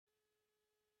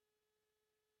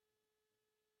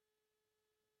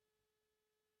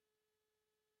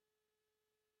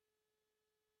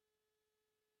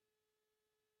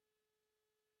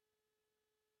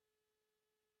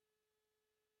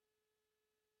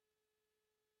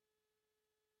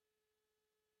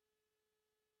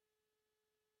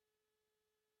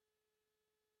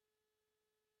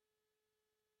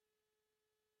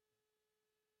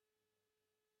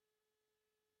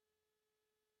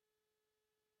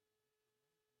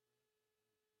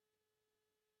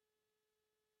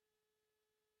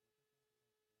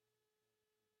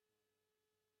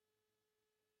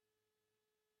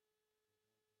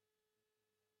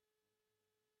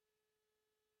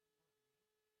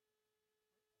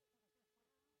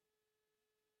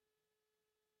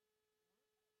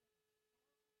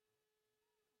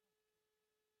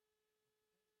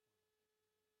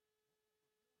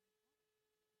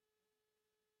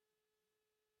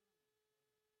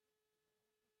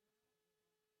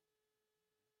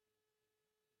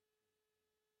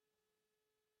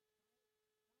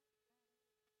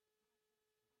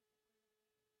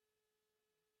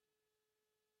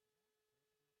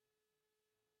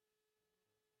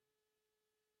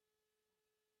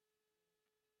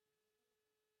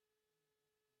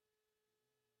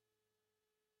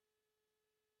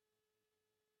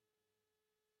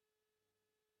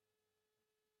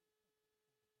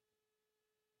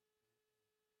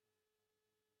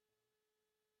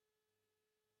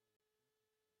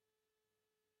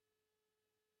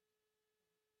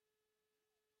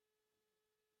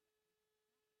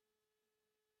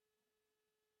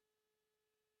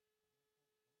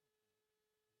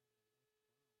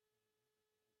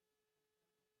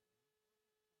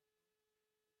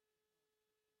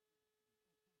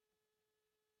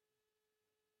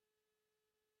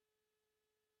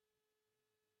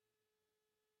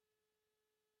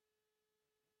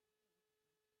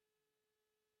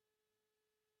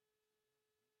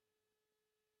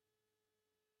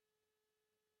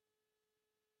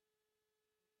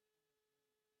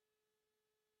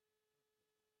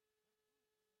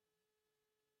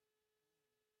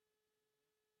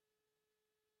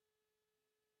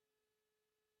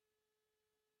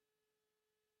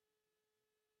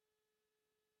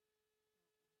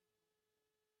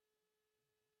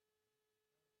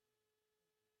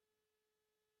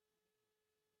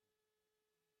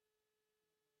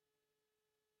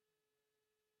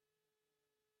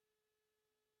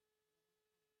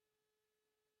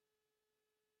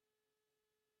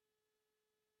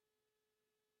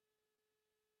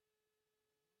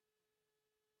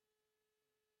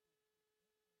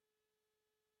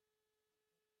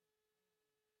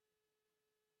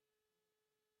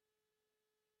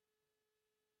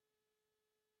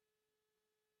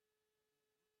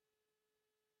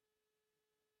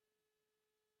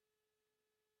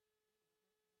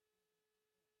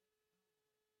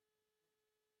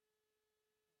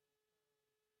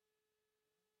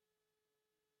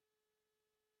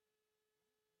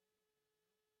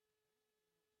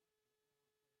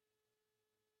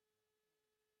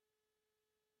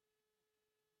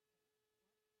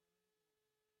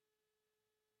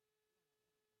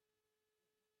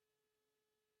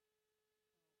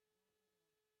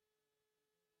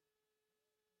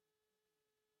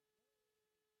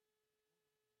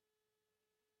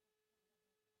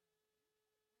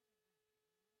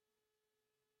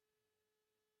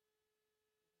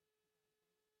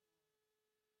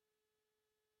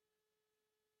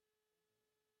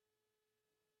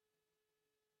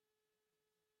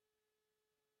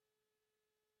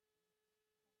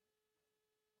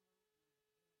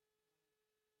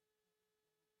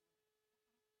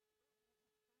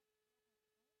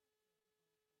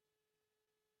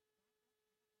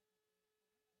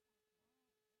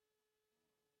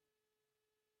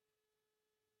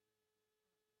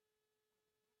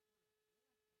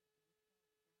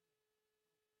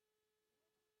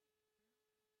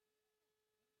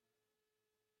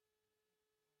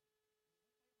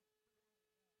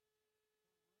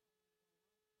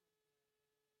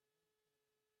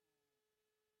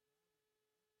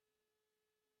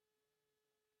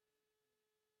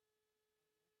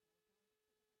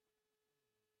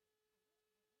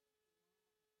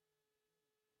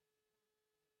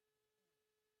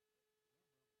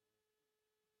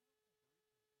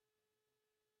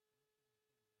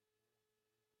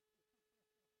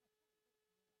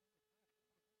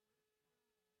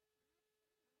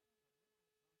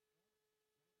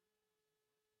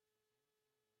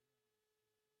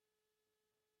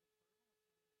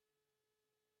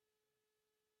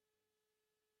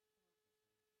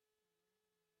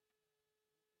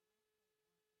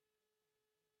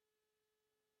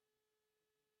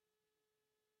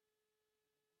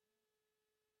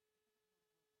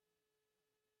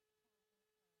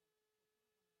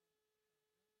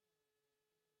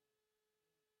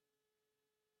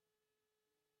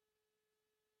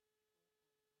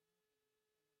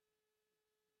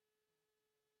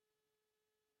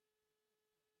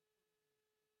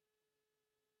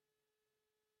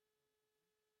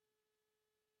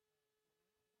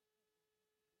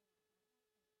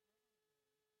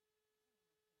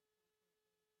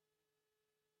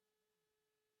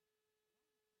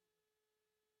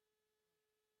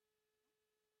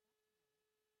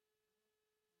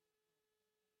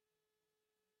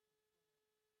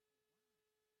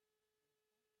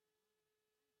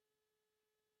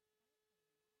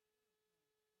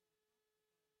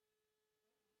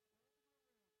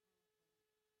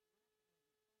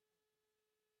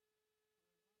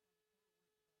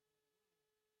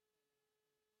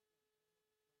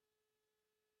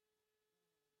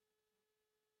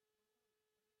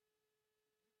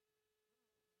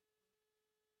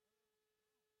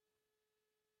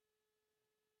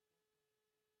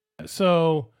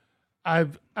So I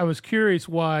was curious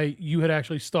why you had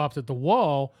actually stopped at the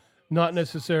wall, not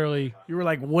necessarily. You were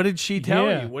like, what did she tell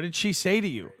Yeah. you? What did she say to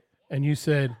you? And you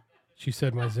said, she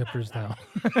said my zipper's down.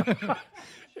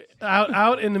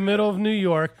 out in the middle of New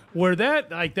York, where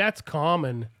that's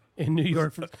common in New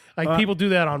York. People do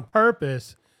that on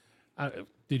purpose.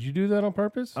 Did you do that on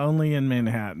purpose? Only in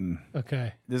Manhattan.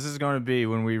 Okay. This is going to be,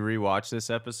 when we rewatch this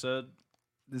episode,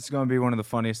 this is going to be one of the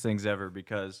funniest things ever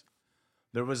because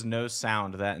there was no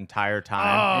sound that entire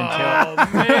time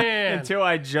until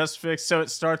I just fixed. So it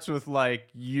starts with like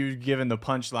you giving the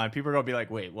punchline. People are going to be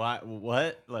like, wait, what?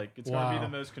 Like, it's going to be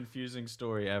the most confusing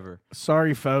story ever.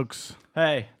 Sorry, folks.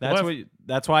 Hey,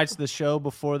 that's why it's the show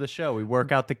before the show. We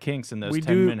work out the kinks in those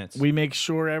 10 minutes. We make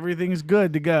sure everything's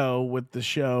good to go with the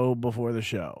show before the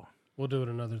show. We'll do it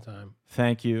another time.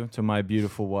 Thank you to my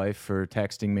beautiful wife for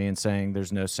texting me and saying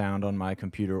there's no sound on my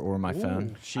computer or my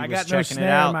phone. She was checking it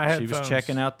out. She was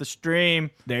checking out the stream.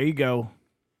 There you go.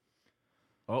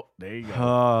 Oh, there you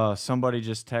go. Somebody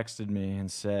just texted me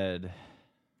and said,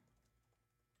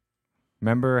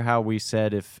 remember how we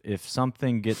said if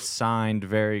something gets signed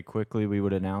very quickly, we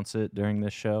would announce it during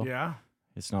this show? Yeah.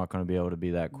 It's not going to be able to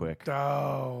be that quick.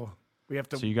 Oh. We have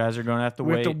to. So you guys are going to have to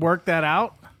wait. We have to work that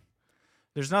out?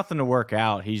 There's nothing to work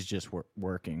out. He's just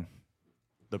working.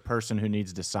 The person who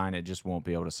needs to sign it just won't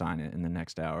be able to sign it in the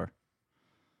next hour.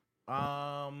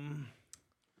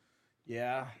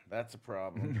 Yeah, that's a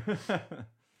problem.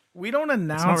 We don't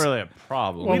announce. It's not really a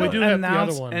problem. Well, we do don't have the other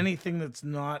announce one. anything that's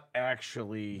not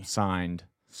actually signed.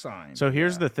 So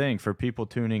here's the thing for people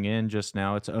tuning in just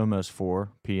now. It's almost 4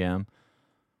 p.m.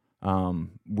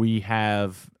 We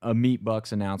have a Meat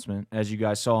Bucks announcement. As you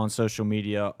guys saw on social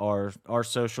media, our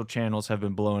social channels have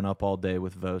been blowing up all day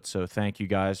with votes. So thank you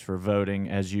guys for voting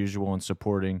as usual and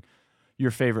supporting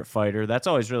your favorite fighter. That's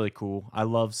always really cool. I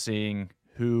love seeing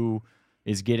who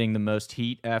is getting the most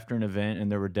heat after an event,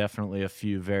 and there were definitely a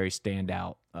few very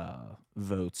standout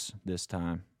votes this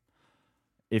time.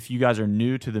 If you guys are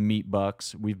new to the Meat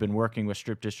Bucks, we've been working with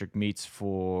Strip District Meats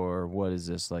for, what is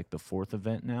this, like the 4th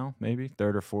event now, maybe?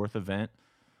 3rd or 4th event.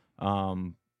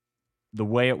 The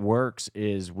way it works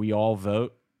is we all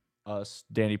vote, us,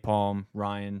 Danny Palm,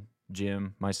 Ryan,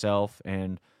 Jim, myself,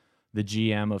 and the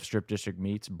GM of Strip District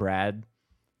Meats, Brad.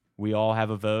 We all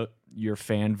have a vote. Your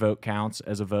fan vote counts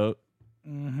as a vote.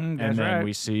 Mm-hmm, and then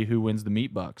we see who wins the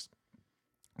Meat Bucks.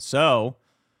 So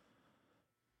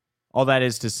all that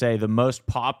is to say, the most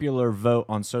popular vote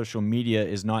on social media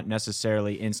is not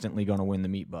necessarily instantly going to win the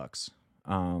Meat Bucks.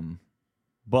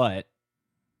 But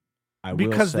I will say,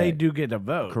 because they do get a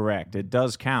vote. Correct. It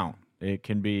does count. It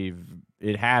can be.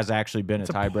 It has actually been a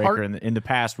tiebreaker. In the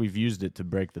past, we've used it to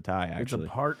break the tie, actually.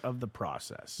 It's a part of the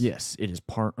process. Yes, it is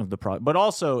part of the process. But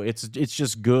also, it's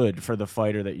just good for the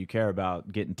fighter that you care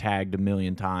about getting tagged a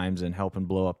million times and helping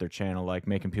blow up their channel, like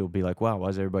making people be like, wow, why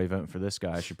is everybody voting for this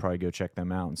guy? I should probably go check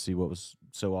them out and see what was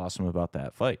so awesome about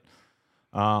that fight.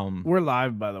 We're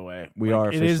live, by the way. We are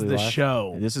officially It is the live.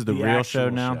 show. This is the real show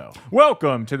now. Show.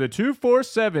 Welcome to the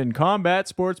 247 Combat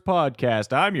Sports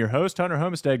Podcast. I'm your host, Hunter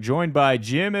Homestead, joined by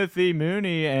Jimothy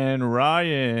Mooney and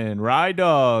Ryan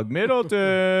Rydog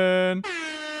Middleton.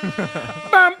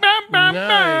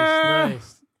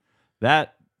 Nice.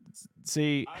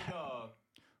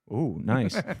 Ooh,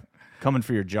 nice. Coming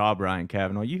for your job, Ryan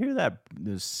Kavanaugh. You hear that?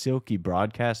 Those silky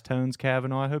broadcast tones,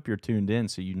 Kavanaugh? I hope you're tuned in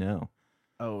so you know.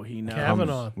 Oh, he knows.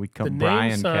 Kavanaugh. We come the Brian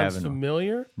name sounds Kavanaugh.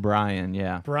 Familiar. Brian,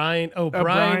 yeah. Brian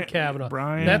Kavanaugh.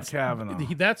 Brian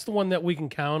Kavanaugh. That's the one that we can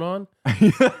count on,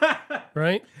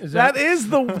 right? That is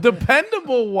the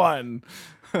dependable one.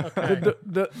 Okay.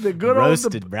 The good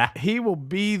Roasted, old. brah. He will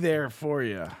be there for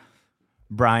you.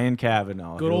 Brian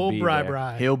Kavanaugh. Good old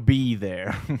Bri. He'll be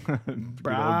there.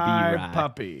 Bri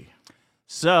puppy.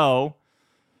 So,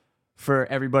 for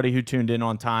everybody who tuned in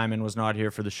on time and was not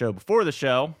here for the show before the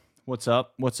show, what's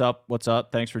up? What's up? What's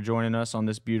up? Thanks for joining us on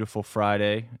this beautiful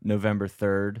Friday, November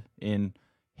 3rd in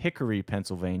Hickory,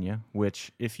 Pennsylvania,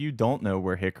 which, if you don't know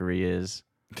where Hickory is,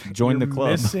 join the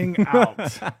club. Missing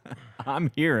out.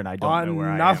 I'm here and I don't know where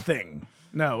I am. Nothing.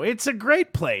 No, it's a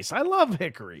great place. I love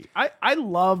Hickory. I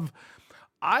love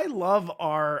our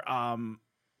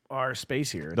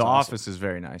space here. It's the awesome. office is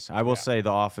very nice. I will say the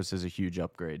office is a huge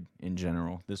upgrade in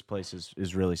general. This place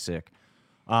is really sick.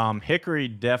 Hickory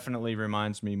definitely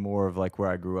reminds me more of like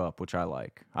where I grew up, which I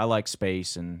like. I like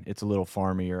space, and it's a little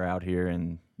farmier out here,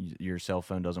 and your cell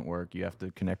phone doesn't work. You have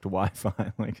to connect to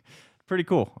Wi-Fi. Like, pretty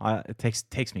cool. It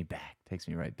takes me back. Takes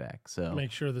me right back. So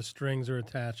Make sure the strings are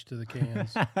attached to the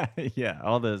cans. yeah,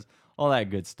 all that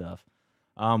good stuff.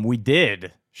 We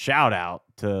did. Shout out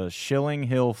to Shilling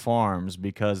Hill Farms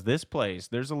because this place,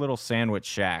 there's a little sandwich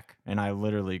shack, and I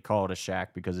literally call it a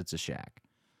shack because it's a shack.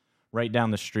 Right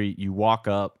down the street, you walk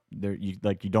up, there you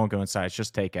don't go inside, it's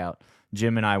just takeout.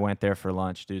 Jim and I went there for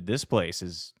lunch. Dude, this place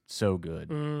is so good.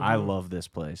 I love this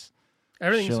place.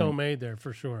 Everything's homemade there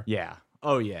for sure. Yeah.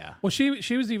 Oh yeah. Well, she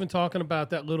was even talking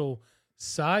about that little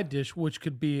side dish, which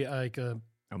could be like a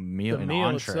meal, the an meal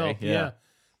entree. itself. Yeah.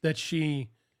 That she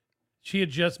had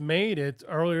just made it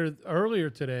earlier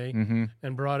today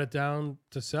and brought it down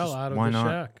to sell out of Why the not?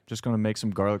 shack. Just gonna make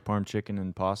some garlic parm chicken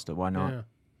and pasta. Why not? Yeah.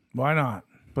 Why not?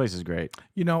 Place is great.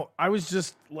 You know, I was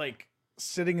just like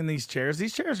sitting in these chairs.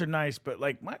 These chairs are nice, but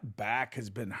like my back has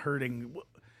been hurting.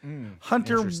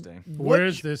 Hunter, Interesting.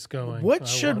 Where's this going? What I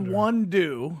should wonder. one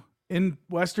do in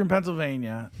Western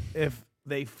Pennsylvania if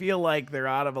they feel like they're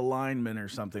out of alignment or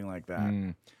something like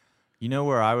that? You know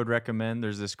where I would recommend?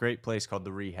 There's this great place called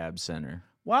the Rehab Center.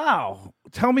 Wow.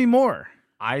 Tell me more.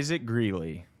 Isaac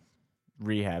Greeley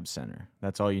Rehab Center.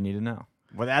 That's all you need to know.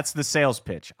 Well, that's the sales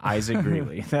pitch. Isaac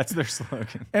Greeley. That's their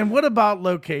slogan. And what about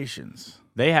locations?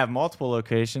 They have multiple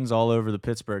locations all over the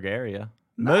Pittsburgh area.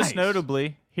 Nice. Most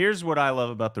notably, here's what I love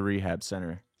about the Rehab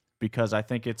Center, because I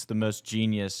think it's the most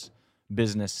genius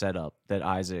business setup that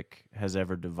Isaac has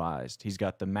ever devised. He's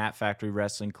got the Mat Factory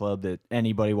Wrestling Club that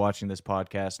anybody watching this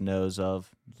podcast knows of,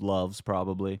 loves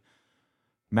probably.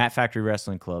 Mat Factory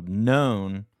Wrestling Club,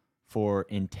 known for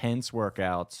intense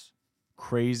workouts,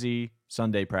 crazy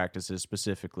Sunday practices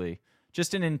specifically,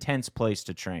 just an intense place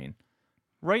to train.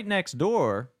 Right next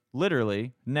door,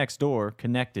 literally next door,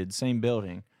 connected, same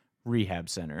building, Rehab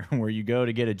Center, where you go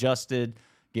to get adjusted,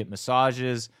 get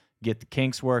massages, get the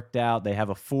kinks worked out. They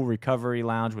have a full recovery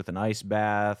lounge with an ice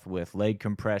bath, with leg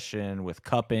compression, with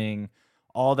cupping,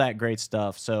 all that great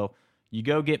stuff. So you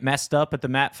go get messed up at the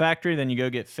Mat Factory, then you go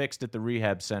get fixed at the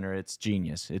Rehab Center. It's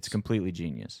genius. It's completely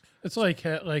genius. It's like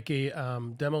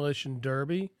a demolition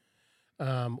derby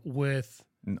with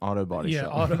An auto body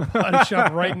shop. auto body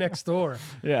shop right next door.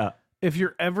 Yeah. If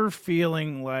you're ever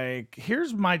feeling like,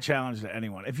 here's my challenge to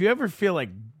anyone. If you ever feel like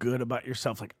good about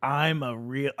yourself, like I'm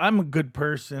a good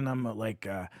person.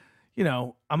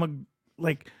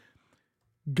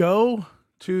 Go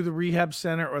to the Rehab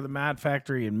Center or the Mat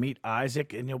Factory and meet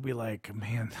Isaac, and you'll be like,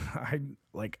 man,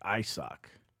 I suck.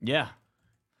 Yeah.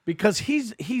 Because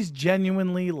he's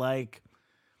genuinely like,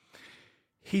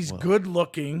 he's good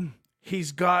looking.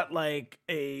 He's got like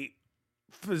a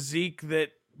physique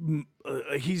that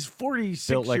he's 46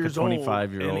 Built like a years old,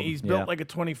 25-year-old. and he's built like a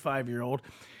 25-year-old.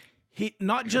 He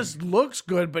not just looks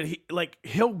good, but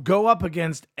he'll go up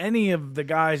against any of the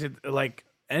guys at, like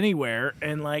anywhere,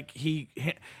 and like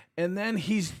and then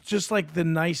he's just like the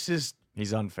nicest.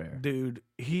 He's unfair. Dude.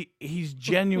 He's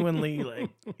genuinely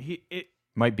like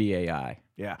Might be AI.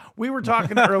 Yeah, we were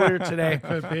talking earlier today.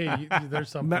 Could be. There's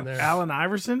something there. Allen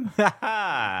Iverson.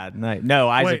 Nice. No,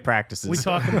 Isaac Wait, practices.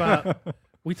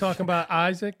 We talking about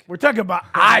Isaac. We're talking about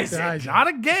Isaac, not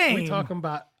a game. We talking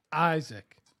about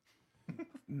Isaac.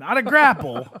 Not a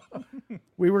grapple.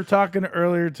 We were talking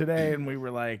earlier today, and we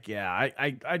were like, "Yeah,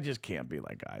 I just can't be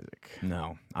like Isaac."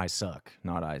 No, I suck,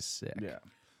 not Isaac. Yeah.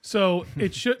 So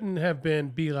it shouldn't have been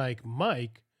be like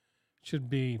Mike. It should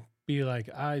be like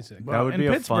Isaac. Well, That would in be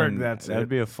a Pittsburgh, fun. that's That would it.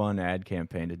 be a fun ad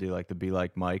campaign to do, like the Be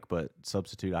Like Mike, but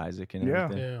substitute Isaac and Yeah.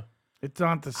 everything. Yeah. It's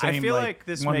not the same. I feel like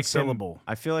this one makes syllable. him.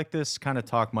 I feel like this kind of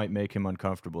talk might make him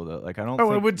uncomfortable though. Like I don't. Oh,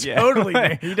 think, it would yeah.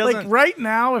 totally. He doesn't. Like right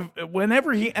now,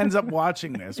 whenever he ends up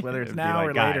watching this, whether it's It'd be now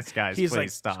like, or later, guys, he's please like,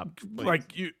 stop. Please.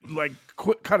 Like you, like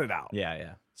quit, cut it out.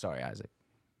 Yeah. Sorry, Isaac,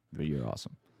 but you're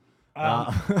awesome.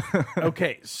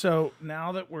 Okay, so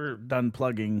now that we're done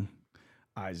plugging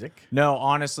Isaac, No,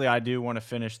 honestly, I do want to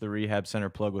finish the Rehab Center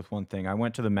plug with one thing. I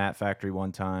went to the Mat Factory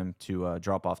one time to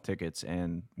drop off tickets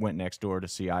and went next door to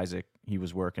see Isaac. He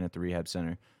was working at the Rehab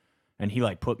Center, and he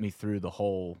like put me through the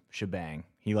whole shebang.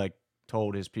 He like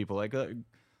told his people like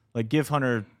give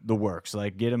Hunter the works,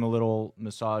 like get him a little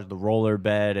massage, the roller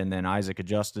bed, and then Isaac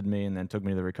adjusted me and then took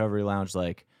me to the recovery lounge.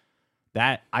 Like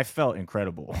that, I felt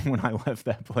incredible when I left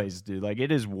that place, dude. Like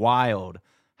it is wild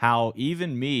how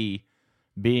even me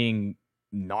being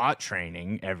not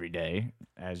training every day,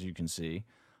 as you can see,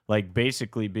 like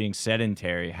basically being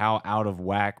sedentary, how out of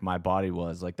whack my body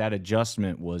was. Like that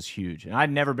adjustment was huge. And I'd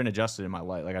never been adjusted in my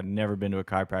life. Like I'd never been to a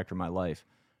chiropractor in my life.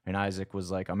 And Isaac was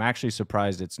like, I'm actually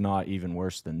surprised it's not even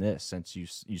worse than this since you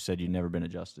said you'd never been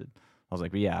adjusted. I was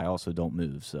like, but yeah, I also don't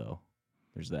move. So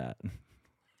there's that.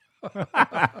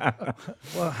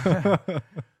 well,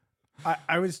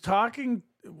 I was talking.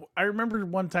 I remember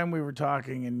one time we were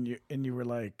talking, and you were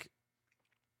like,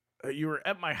 you were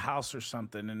at my house or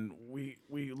something, and we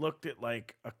looked at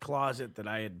like a closet that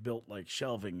I had built like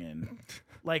shelving in,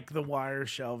 like the wire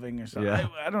shelving or something. Yeah.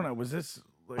 I don't know. Was this?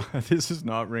 Like, This is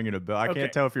not ringing a bell. I Okay.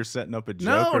 can't tell if you're setting up a joke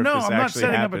no, or if this I'm not actually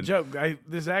setting happened. up a joke.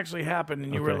 This actually happened,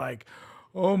 and you were Okay. like,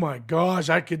 "Oh my gosh,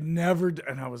 I could never."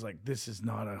 And I was like, "This is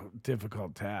not a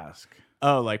difficult task."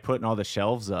 Oh, like putting all the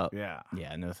shelves up. Yeah.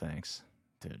 Yeah, no thanks.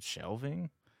 Dude, shelving?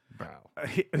 Bro.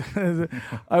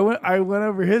 I went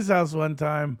over his house one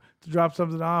time to drop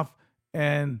something off,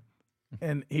 and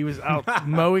he was out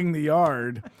mowing the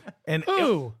yard, and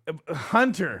Who?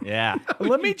 Hunter. Yeah.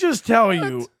 Let me just tell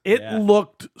you, it Yeah.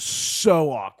 looked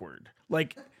so awkward.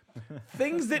 Like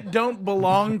things that don't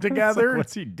belong together.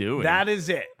 What's he doing? That is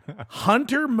it.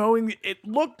 Hunter mowing. It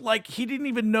looked like he didn't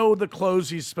even know the clothes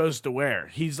he's supposed to wear.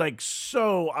 He's like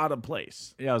so out of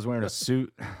place. Yeah, I was wearing a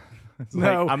suit. It's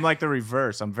No. I'm like the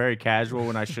reverse. I'm very casual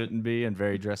when I shouldn't be and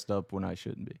very dressed up when I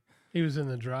shouldn't be. He was in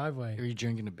the driveway. Are you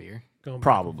drinking a beer? Going back and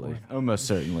Probably. forth. Almost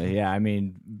certainly. Yeah, I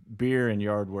mean, beer and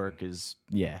yard work is,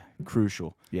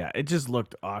 crucial. Yeah, it just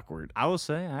looked awkward. I will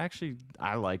say,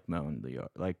 I like mowing the yard,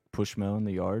 like push mowing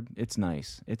the yard. It's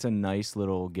nice. It's a nice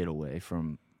little getaway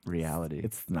from reality.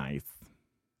 It's nice.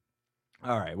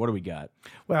 All right, what do we got?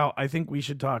 Well, I think we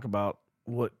should talk about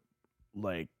what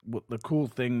the cool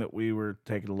thing that we were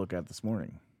taking a look at this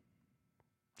morning.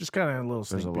 Just kind of a little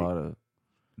sneak There's a peek. lot of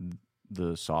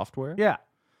the software. Yeah,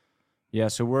 Yeah,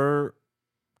 so we're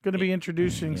going to be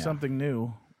introducing Yeah. something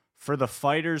new. for the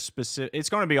fighters specific. It's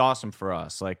going to be awesome for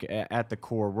us. Like at the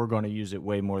core, we're going to use it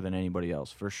way more than anybody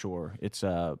else for sure. It's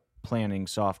planning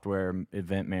software,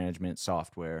 event management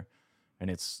software, and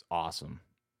it's awesome.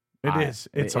 It is.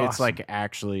 It's It's awesome. like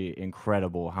actually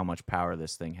incredible how much power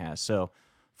this thing has. So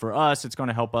for us, it's going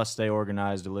to help us stay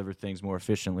organized, deliver things more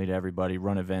efficiently to everybody,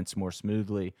 run events more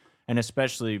smoothly, and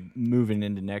especially moving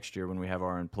into next year when we have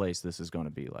our in place, this is going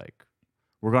to be like,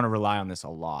 we're going to rely on this a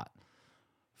lot.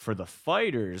 For the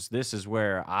fighters, this is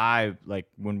where I, like,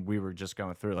 when we were just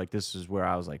going through it, like, this is where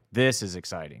I was like, this is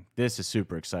exciting. This is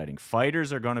super exciting.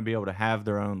 Fighters are going to be able to have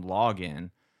their own login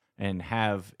and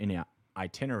have an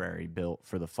itinerary built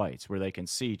for the fights where they can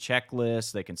see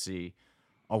checklists, they can see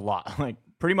a lot, like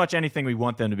pretty much anything we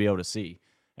want them to be able to see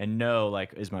and know,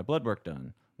 like, is my blood work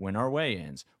done? When are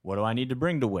weigh-ins? What do I need to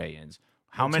bring to weigh-ins?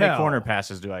 How many Hotel. corner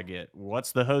passes do I get?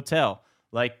 What's the hotel?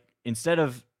 Like, instead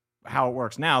of how it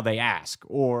works now, they ask,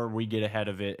 or we get ahead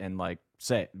of it and like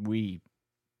say we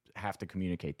have to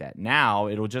communicate that. Now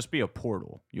it'll just be a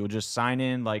portal. You'll just sign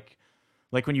in like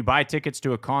when you buy tickets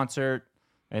to a concert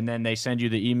and then they send you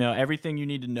the email. Everything you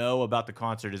need to know about the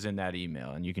concert is in that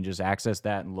email, and you can just access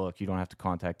that and look. You don't have to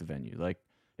contact the venue. Like,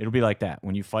 it'll be like that.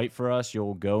 When you fight for us,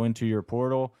 you'll go into your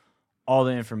portal. All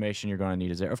the information you're going to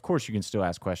need is there. Of course, you can still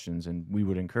ask questions, and we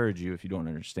would encourage you if you don't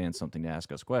understand something to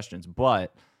ask us questions.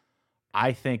 But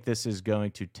I think this is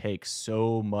going to take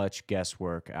so much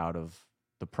guesswork out of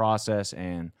the process.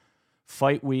 And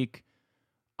fight week,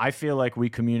 I feel like we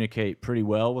communicate pretty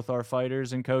well with our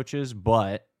fighters and coaches,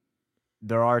 but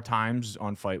there are times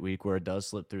on fight week where it does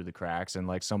slip through the cracks, and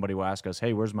like somebody will ask us,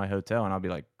 hey, where's my hotel? And I'll be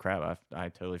like, crap, I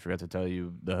totally forgot to tell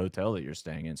you the hotel that you're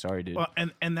staying in. Sorry, dude. Well,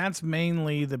 and that's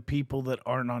mainly the people that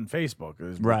aren't on Facebook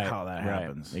is how that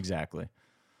happens. Exactly.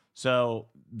 So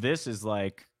this is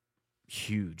like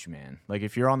huge, man. Like,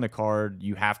 if you're on the card,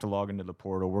 you have to log into the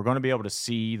portal. We're going to be able to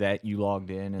see that you logged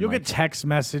in. And You'll like, get text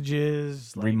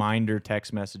messages. reminder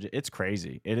text messages. It's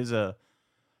crazy. It is a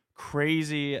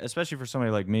crazy, especially for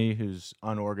somebody like me who's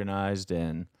unorganized,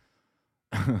 and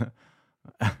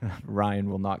Ryan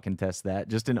will not contest that.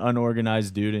 Just an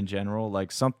unorganized dude in general.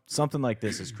 Like something like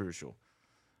this is crucial.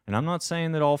 And I'm not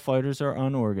saying that all fighters are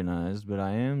unorganized, but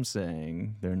I am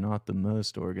saying they're not the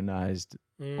most organized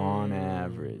on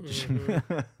average.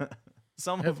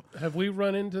 Some of Have we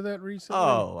run into that recently?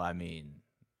 Oh, I mean,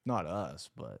 not us,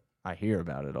 but I hear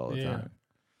about it all the time.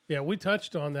 Yeah, we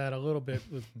touched on that a little bit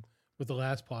with the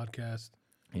last podcast.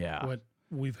 Yeah. What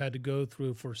we've had to go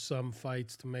through for some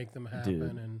fights to make them happen.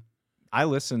 Dude. And I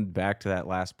listened back to that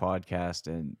last podcast,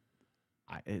 and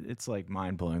it's like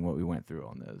mind blowing what we went through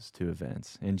on those two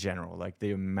events in general. Like,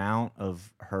 the amount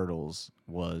of hurdles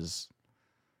was.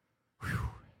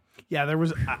 Yeah, there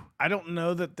was. I don't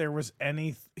know that there was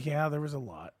any. Yeah, there was a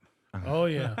lot. oh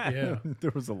yeah,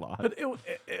 There was a lot. But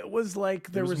it was like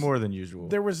There was more than usual.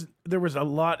 There was a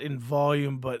lot in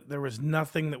volume, but there was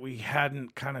nothing that we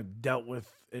hadn't kind of dealt with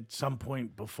at some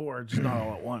point before, just not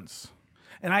all at once.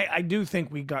 And I do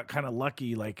think we got kind of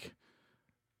lucky. Like,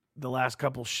 the last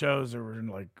couple shows,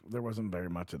 there wasn't very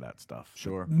much of that stuff.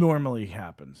 Sure. It normally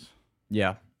happens.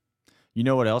 Yeah. You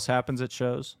know what else happens at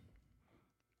shows?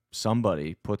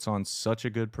 Somebody puts on such a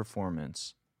good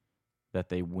performance that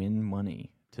they win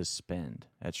money to spend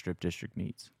at Strip District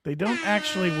Meats. They don't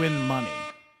actually win money.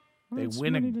 They It's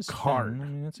win money a to spend. card. I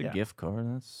mean, that's a Yeah. gift card.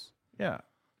 That's Yeah.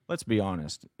 Let's be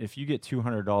honest. If you get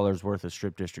 $200 worth of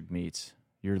Strip District Meats,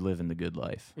 you're living the good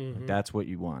life. Like, that's what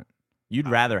you want. You'd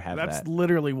rather have That's that.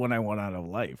 literally what I want out of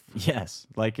life. Yes.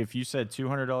 Like if you said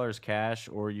 $200 cash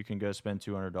or you can go spend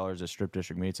 $200 at Strip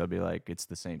District Meats, I'd be like, it's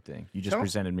the same thing. You just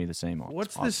presented me the same offer.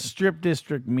 What's this Strip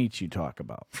District meat you talk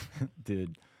about?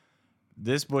 Dude,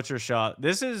 this butcher shop,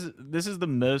 this is the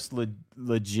most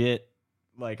legit,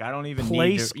 like I don't even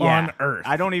Place need to, on earth.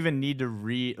 I don't even need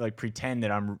to pretend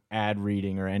that I'm ad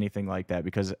reading or anything like that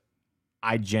because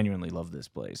I genuinely love this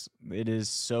place. It is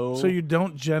so. So you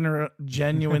don't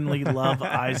genuinely love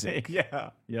Isaac? Yeah.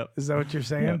 Yep. Is that what you're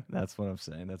saying? Yep. That's what I'm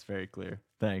saying. That's very clear.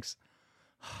 Thanks.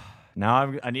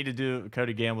 Now I need to do.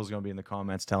 Cody Gamble's going to be in the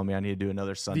comments telling me I need to do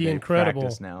another Sunday Incredible.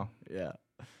 practice now. Yeah.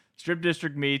 Strip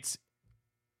District Meats.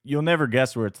 You'll never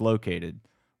guess where it's located.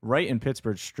 Right in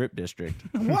Pittsburgh's Strip District.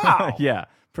 Wow. Yeah.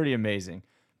 Pretty amazing.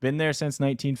 Been there since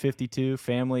 1952.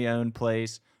 Family-owned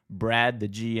place. Brad, the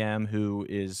GM,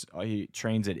 he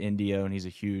trains at Indio, and he's a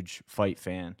huge fight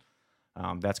fan.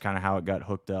 That's kind of how it got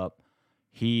hooked up.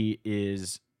 He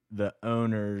is the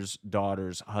owner's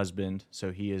daughter's husband,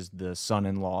 so he is the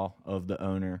son-in-law of the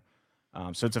owner.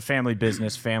 So it's a family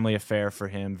business, family affair for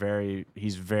him.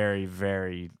 He's very,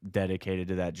 very dedicated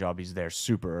to that job. He's there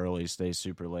super early, stays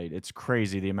super late. It's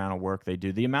crazy the amount of work they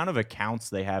do, the amount of accounts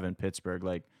they have in Pittsburgh.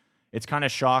 Like, it's kind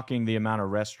of shocking the amount of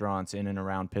restaurants in and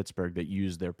around Pittsburgh that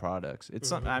use their products.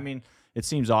 It's I mean, it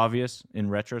seems obvious in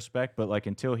retrospect, but like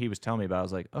until he was telling me about it, I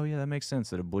was like, oh yeah, that makes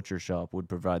sense that a butcher shop would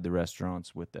provide the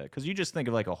restaurants with that. Because you just think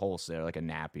of like a wholesaler, like a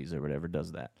Nappies or whatever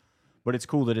does that. But it's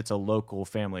cool that it's a local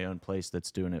family-owned place that's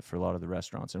doing it for a lot of the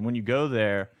restaurants. And when you go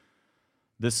there,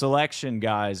 the selection,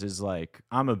 guys, is like,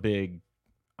 I'm a big...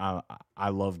 I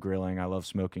love grilling. I love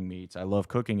smoking meats. I love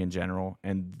cooking in general.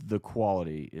 And the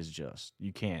quality is just...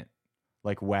 You can't...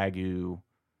 Like Wagyu,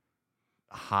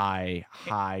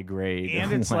 high grade.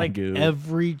 And it's Wagyu. like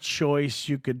every choice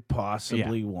you could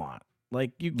possibly want.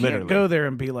 Like you can't Literally. go there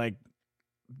and be like,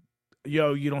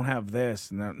 "Yo, you don't have this."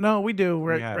 And that. No, we do.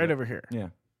 We Right, have right it. over here. Yeah.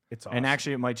 It's awesome. And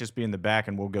actually, it might just be in the back,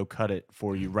 and we'll go cut it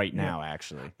for you right now,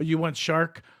 actually. You want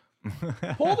shark?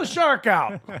 Pull the shark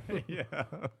out. Yeah.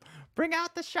 Bring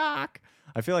out the shark.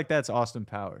 I feel like that's Austin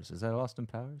Powers. Is that Austin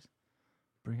Powers?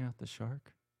 Bring out the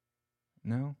shark?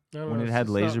 No? I don't When know, it it's had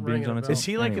just laser not beams ringing on a its bell. Is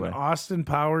he like Anyway. an Austin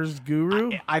Powers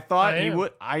guru? I thought I he am.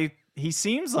 would. He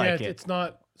seems like Yeah, it. it's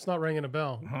not ringing a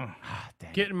bell. Ah,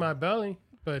 dang. Get in my belly,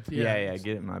 but Yeah, yeah,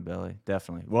 get it in my belly.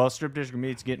 Definitely. Well, Strip District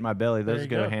Meats, get in my belly. There Those you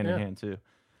go go, hand in yeah. hand, too.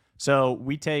 So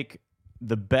we take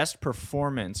the best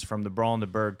performance from the Brawl and the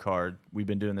Bird card. We've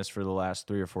been doing this for the last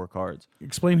 3 or 4 cards.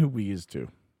 Explain who we is to.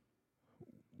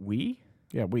 We,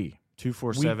 Yeah, we.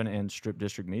 247 and Strip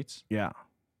District Meats, Yeah.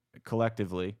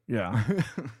 collectively, Yeah.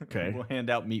 Okay. we'll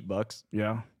hand out meat bucks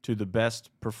Yeah. to the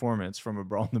best performance from a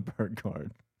Brawl and the Bird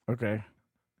card. Okay.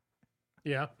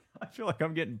 yeah. I feel like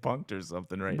I'm getting punked or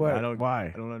something right But now. why?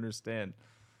 I don't understand.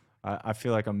 I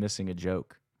feel like I'm missing a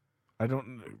joke. I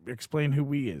don't explain who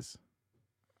we is.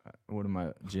 What am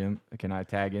I, Jim? Can I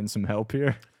tag in some help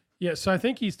here? Yeah, so I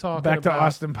think he's talking Back to about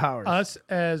Austin Powers. us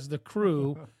as the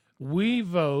crew. We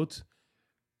vote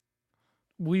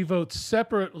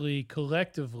separately,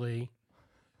 collectively,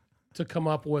 to come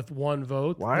up with one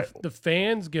vote. Why? The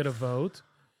fans get a vote,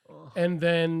 and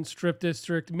then Strip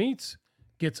District Meats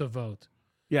gets a vote.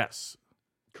 Yes.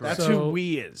 Correct. That's So- who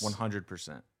we is.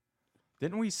 100%.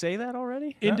 Didn't we say that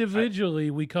already? Individually,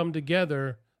 we come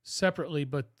together separately,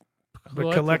 but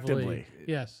collectively.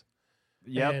 Yes.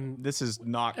 Yep. And- This is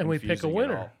not. and we pick a confusing at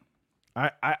winner.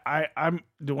 all. I'm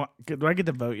do I get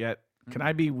the vote yet? Can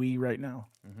I be we right now?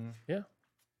 Yeah.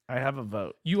 I have a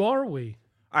vote. You are we.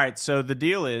 All right. So the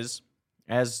deal is,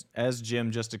 as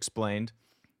Jim just explained,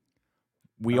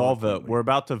 we all vote. We're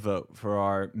about to vote for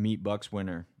our Meat Bucks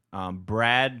winner.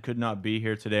 Brad could not be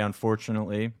here today,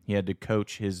 unfortunately. He had to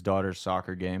coach his daughter's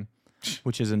soccer game,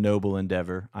 which is a noble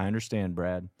endeavor. I understand,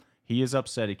 Brad. He is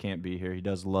upset he can't be here. He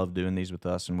does love doing these with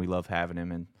us, and we love having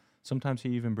him. And sometimes he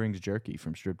even brings jerky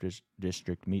from Strip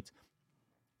District Meats,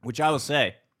 which I will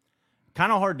say,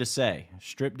 kind of hard to say.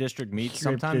 Strip District Meats.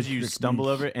 Strip Sometimes you District stumble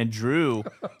Meats. over it, and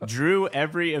Drew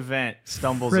every event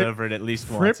stumbles Frip- over it at least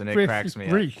once, and it cracks me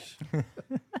up. Reese.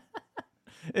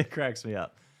 It cracks me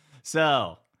up.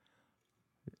 So,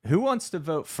 who wants to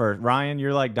vote first? Ryan,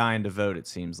 you're like dying to vote, it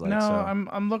seems like. No, so.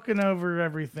 I'm looking over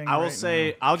everything. I will right say,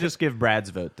 now. I'll just give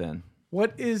Brad's vote then.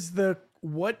 what is the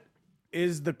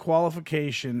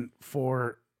qualification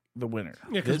for the winner.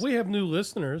 Yeah, because we have new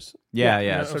listeners.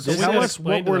 Yeah. So So we tell gotta us explain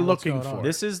what to we're them what's looking going on. for.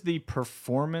 This is the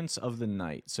performance of the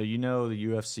night. So the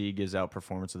UFC gives out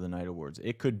performance of the night awards.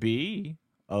 It could be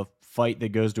a fight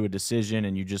that goes to a decision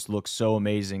and you just look so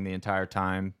amazing the entire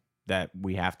time that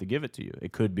we have to give it to you.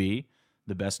 It could be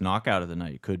the best knockout of the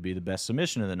night. It could be the best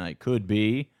submission of the night. Could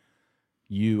be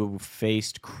you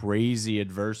faced crazy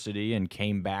adversity and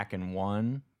came back and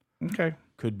won. Okay.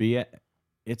 Could be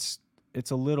it's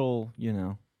a little,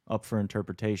 up for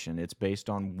interpretation. It's based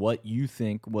on what you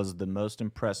think was the most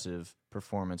impressive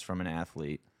performance from an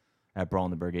athlete at Brawl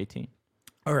in the Berg 18.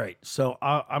 All right. So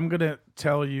I'm going to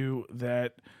tell you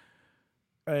that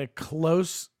a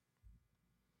close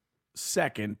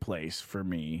second place for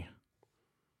me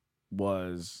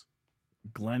was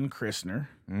Glenn Christner.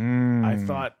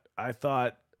 I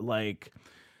thought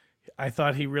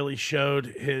he really showed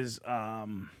his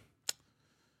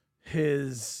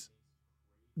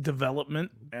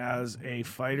development as a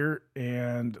fighter,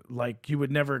 and like you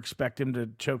would never expect him to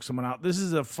choke someone out. This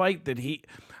is a fight that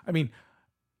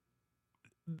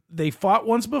they fought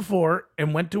once before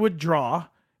and went to a draw,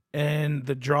 and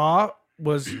the draw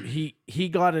was he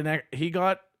got a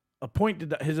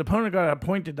point. His opponent got a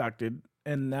point deducted,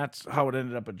 and that's how it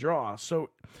ended up a draw. So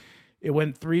it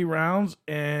went 3 rounds,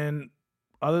 and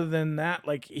other than that,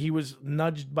 like he was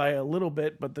nudged by a little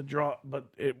bit, but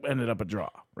it ended up a draw,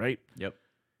 right? Yep.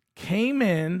 Came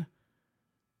in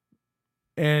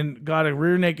and got a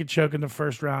rear naked choke in the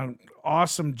first round.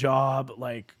 Awesome job,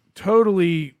 like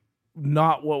totally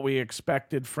not what we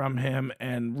expected from him,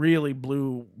 and really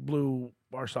blew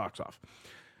our socks off.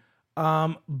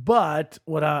 But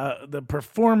what the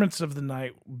performance of the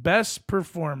night, best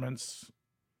performance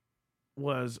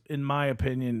was, in my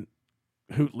opinion,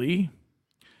 Hoot Lee.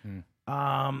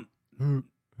 And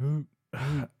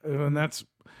that's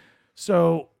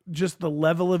so just the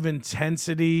level of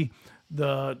intensity,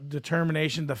 the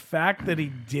determination, the fact that he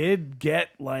did get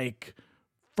like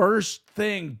first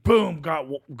thing, boom, got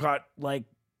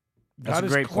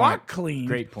his clock clean.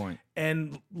 Great point.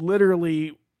 And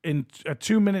literally in a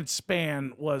 2-minute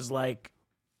span was like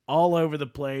all over the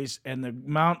place, and the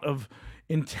amount of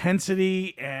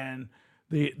intensity and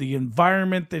the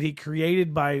environment that he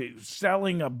created by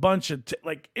selling a bunch of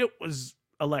it was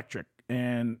electric.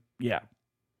 And yeah,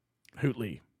 Hoot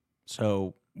Lee.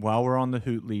 So while we're on the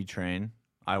Hoot Lee train,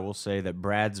 I will say that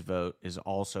Brad's vote is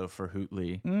also for Hoot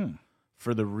Lee,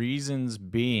 for the reasons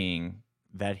being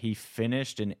that he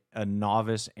finished a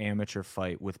novice amateur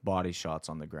fight with body shots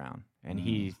on the ground. And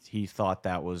he thought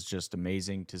that was just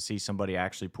amazing to see somebody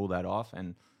actually pull that off.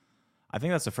 And I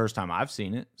think that's the first time I've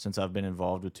seen it since I've been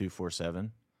involved with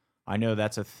 247. I know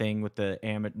that's a thing with the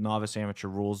novice amateur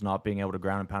rules, not being able to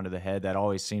ground and pound to the head. That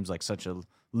always seems like such a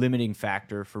limiting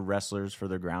factor for wrestlers for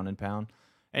their ground and pound.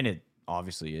 And it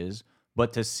obviously is.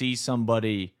 But to see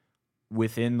somebody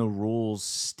within the rules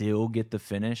still get the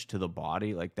finish to the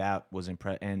body, like that was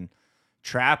impressive. And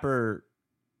Trapper,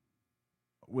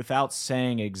 without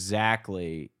saying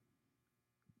exactly,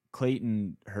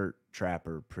 Clayton hurt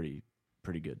Trapper pretty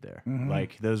good there.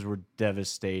 Like those were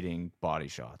devastating body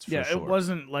shots. For sure. It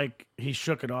wasn't like he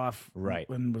shook it off, right?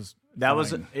 And was that fine.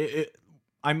 Was it.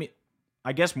 I mean,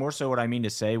 I guess more so what I mean to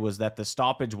say was that the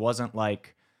stoppage wasn't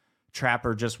like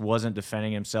Trapper just wasn't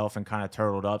defending himself and kind of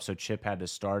turtled up, so Chip had to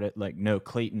start it. Like, no,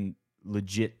 Clayton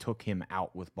legit took him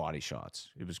out with body shots.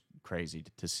 It was crazy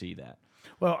to see that.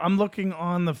 Well, I'm looking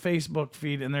on the Facebook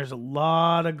feed, and there's a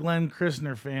lot of Glenn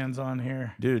Christner fans on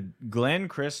here. Dude, Glenn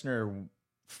Christner,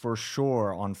 for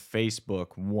sure, on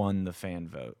Facebook won the fan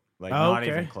vote. Like, not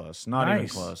even close. Not even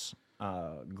close.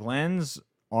 Glenn's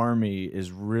army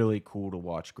is really cool to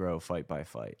watch grow fight by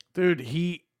fight. Dude,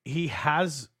 he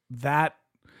has that.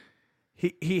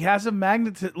 He has a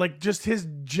magnet, like just his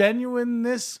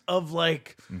genuineness of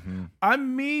like,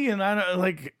 I'm me, and I don't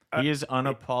like. He is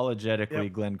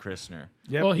unapologetically Glenn Christner.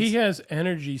 Yep, well, he has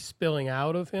energy spilling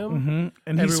out of him,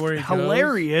 and everywhere he's he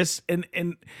hilarious, goes.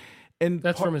 and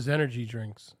That's from his energy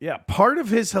drinks. Yeah, part of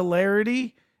his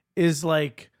hilarity is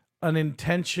like an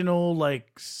intentional,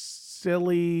 like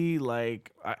silly,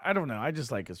 like I don't know. I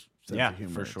just like his sense of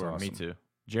humor. For It's sure. awesome. Me too.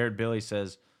 Jared Billy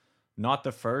says, not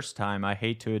the first time. I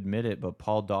hate to admit it, but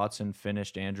Paul Dotson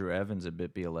finished Andrew Evans at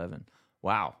BitB18.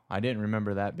 Wow, I didn't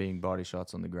remember that being body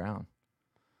shots on the ground.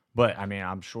 But I mean,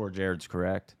 I'm sure Jared's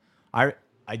correct. I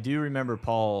do remember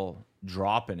Paul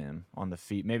dropping him on the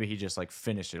feet. Maybe he just like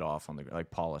finished it off on the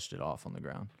polished it off on the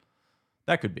ground.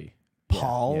 That could be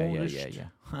Polished.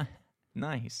 Yeah.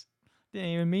 Nice. Didn't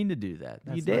even mean to do that.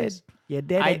 That's You did. nice. You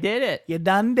did. I it. did it. You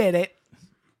done did it.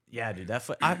 Yeah, dude.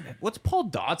 What's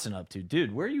Paul Dotson up to,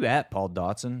 dude? Where are you at, Paul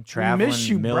Dotson? Traveling miss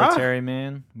you, military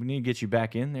man. We need to get you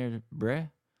back in there, bruh.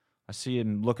 I see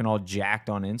him looking all jacked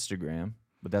on Instagram,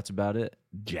 but that's about it.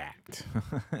 Jacked.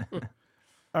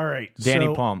 All right, Danny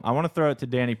so Palm. I want to throw it to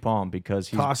Danny Palm because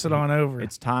toss it on over.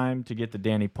 It's time to get the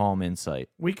Danny Palm insight.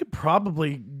 We could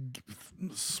probably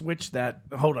switch that.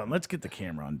 Hold on, let's get the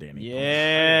camera on Danny.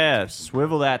 Yeah,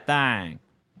 swivel that thing.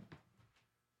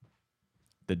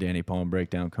 The Danny Palm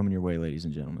breakdown coming your way, ladies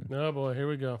and gentlemen. Oh boy, here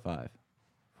we go. 5,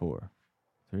 4,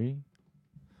 3.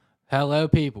 Hello,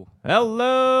 people.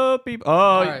 Hello, people. Oh,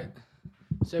 All right.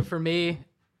 So for me,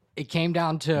 it came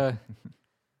down to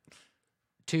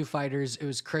two fighters. It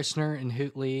was Krishner and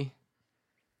Hoot Lee.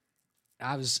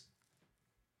 I was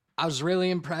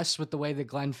really impressed with the way that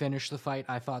Glenn finished the fight.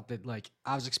 I thought that, like,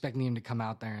 I was expecting him to come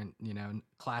out there and, you know,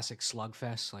 classic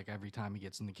slugfest, like every time he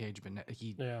gets in the cage, but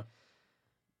he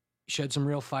showed some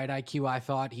real fight IQ. I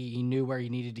thought he knew where he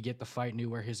needed to get the fight, knew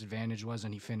where his advantage was,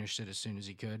 and he finished it as soon as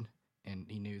he could. And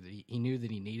he knew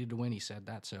that he needed to win. He said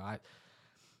that. So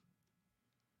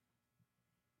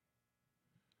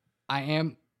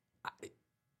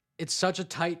it's such a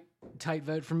tight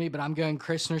vote for me, but I'm going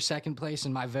Krishner second place,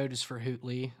 and my vote is for Hoot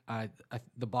Lee.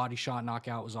 The body shot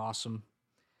knockout was awesome.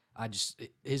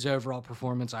 His overall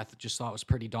performance I just thought was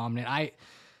pretty dominant.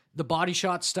 The body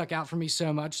shot stuck out for me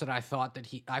so much that I forgot that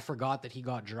he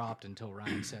got dropped until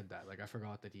Ryan said that. Like, I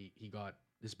forgot that he got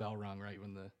his bell rung right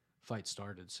when the fight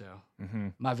started. So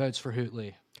my vote's for Hoot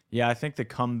Lee. yeah, I think the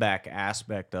comeback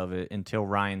aspect of it, until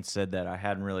Ryan said that, I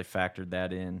hadn't really factored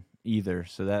that in either.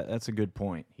 So that's a good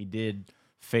point. He did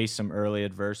face some early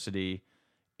adversity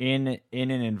in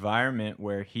an environment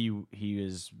where he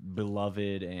was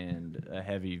beloved and a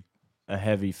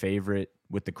heavy favorite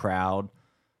with the crowd.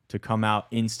 To come out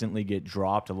instantly get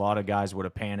dropped, a lot of guys would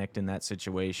have panicked in that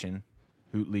situation.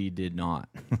 Hoot Lee did not.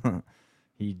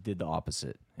 He did the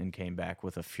opposite and came back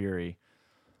with a fury.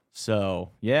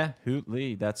 So, yeah, Hoot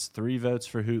Lee. That's 3 votes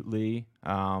for Hoot Lee.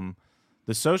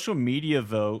 The social media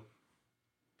vote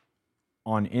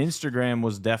on Instagram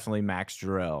was definitely Max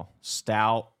Jarrell.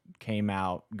 Stout came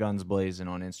out guns blazing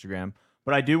on Instagram.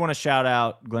 But I do want to shout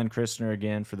out Glenn Krishner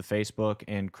again for the Facebook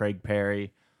and Craig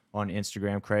Perry on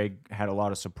Instagram. Craig had a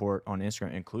lot of support on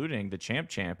Instagram, including the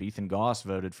champ Ethan Goss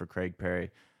voted for Craig Perry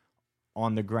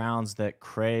on the grounds that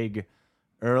Craig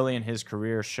early in his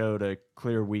career showed a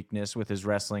clear weakness with his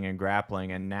wrestling and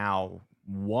grappling, and now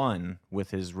won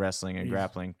with his wrestling and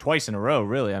grappling twice in a row,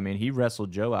 really. I mean, he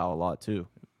wrestled Joe Al a lot too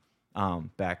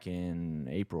back in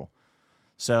April.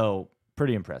 So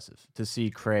pretty impressive to see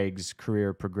Craig's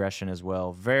career progression as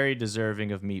well. Very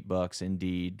deserving of meat bucks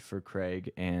indeed for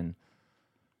Craig and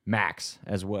Max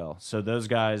as well. So those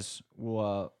guys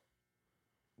we'll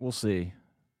see.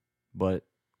 But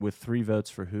with 3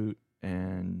 votes for Hoot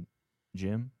and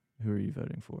Jim, who are you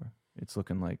voting for? It's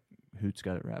looking like Hoot's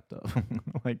got it wrapped up.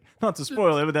 Like, not to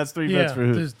spoil it, but that's 3 votes for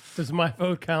Hoot. Does my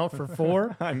vote count for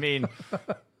 4? I mean,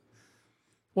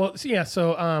 well,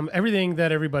 so everything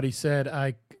that everybody said,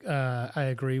 I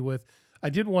agree with. I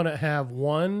did want to have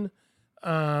one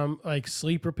like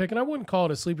sleeper pick, and I wouldn't call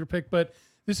it a sleeper pick, but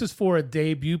this is for a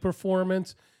debut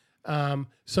performance.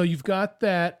 So you've got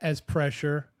that as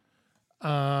pressure.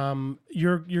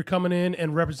 You're coming in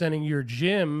and representing your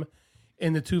gym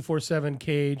in the 247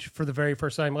 cage for the very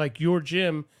first time. Like, your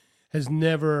gym we've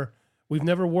never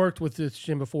worked with this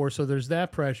gym before, so there's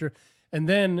that pressure. And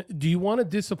then, do you want to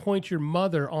disappoint your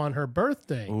mother on her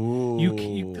birthday? Ooh.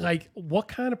 You like, what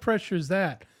kind of pressure is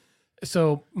that?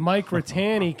 So Mike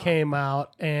Rattani came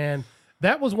out, and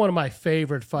that was one of my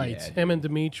favorite fights. Yeah, him and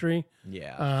Dimitri.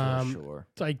 yeah, for sure.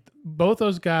 Like, both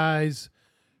those guys,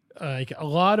 like, a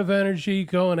lot of energy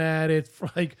going at it,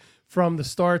 like, from the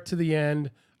start to the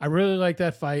end. I really like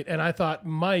that fight, and I thought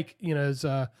Mike, is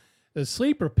a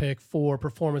sleeper pick for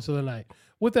performance of the night.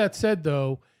 With that said,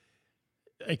 though,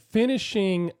 like,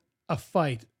 finishing a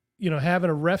fight,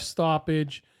 having a ref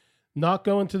stoppage, not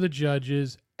going to the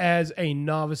judges as a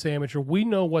novice amateur, we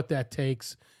know what that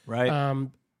takes, Right.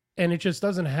 And it just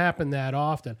doesn't happen that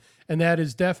often, and that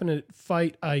is definite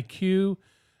fight IQ.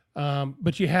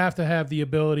 But you have to have the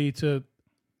ability to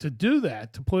do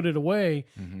that, to put it away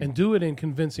and do it in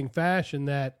convincing fashion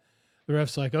that the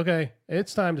ref's like, okay,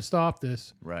 it's time to stop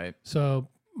this. Right. So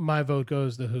my vote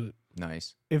goes to Hoot.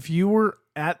 Nice. If you were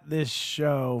at this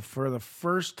show for the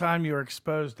first time you were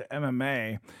exposed to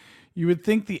MMA, you would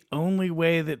think the only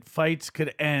way that fights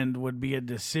could end would be a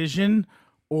decision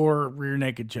or rear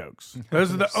naked chokes.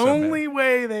 Those are the only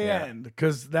way they end,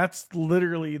 because that's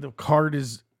literally the card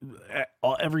is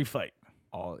every fight.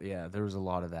 There was a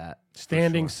lot of that.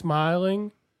 Standing, sure.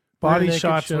 smiling. Body rear naked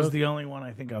shots was choke. the only one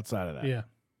I think outside of that. Yeah.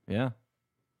 Yeah.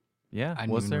 Yeah. I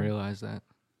didn't Was even there? realize that.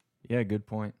 Yeah, good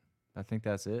point. I think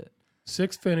that's it.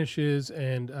 6 finishes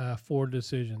and 4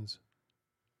 decisions.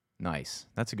 Nice.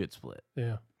 That's a good split.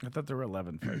 Yeah. I thought there were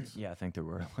 11 fights. Yeah, I think there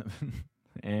were 11.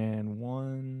 And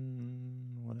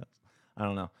one, what else? I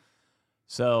don't know.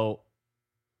 So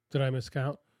Did I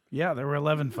miscount? Yeah, there were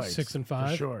 11 fights. 6 and for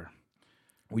 5. sure.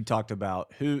 we talked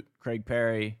about Hoot, Craig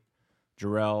Perry,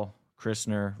 Jarrell,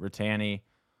 Krishner, Ratani.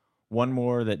 One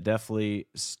more that definitely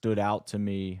stood out to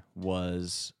me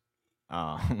was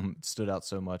stood out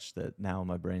so much that now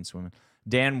my brain's swimming.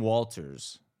 Dan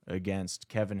Walters against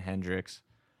Kevin Hendricks.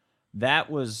 That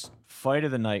was fight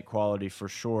of the night quality for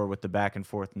sure with the back and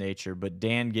forth nature, but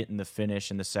Dan getting the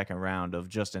finish in the second round of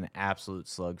just an absolute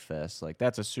slugfest. Like,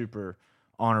 that's a super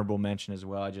honorable mention as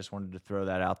well. I just wanted to throw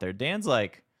that out there. Dan's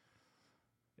like,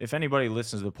 if anybody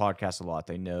listens to the podcast a lot,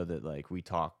 they know that like we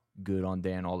talk good on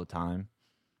Dan all the time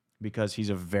because he's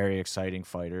a very exciting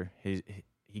fighter.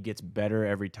 He gets better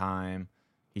every time.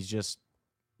 He's just,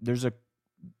 there's a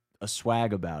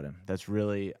swag about him that's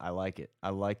really, I like it. I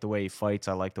like the way he fights.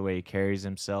 I like the way he carries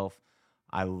himself.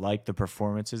 I like the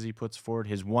performances he puts forward.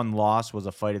 His one loss was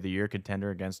a fight of the year contender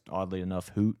against, oddly enough,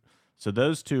 Hoot. So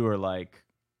those two are like,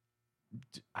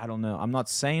 I don't know. I'm not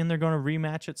saying they're going to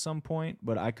rematch at some point,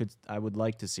 but I would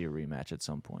like to see a rematch at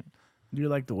some point. You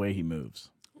like the way he moves.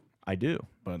 I do.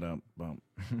 But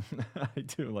I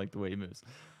do like the way he moves.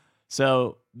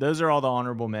 So those are all the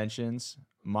honorable mentions.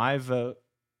 My vote.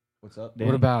 What's up, Danny?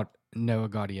 What about Noah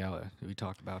Gaudiella? We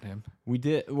talked about him. We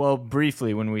did, well,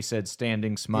 briefly when we said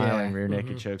standing, smiling, Yeah. rear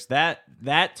naked chokes. That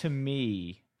to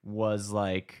me was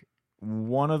like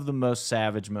one of the most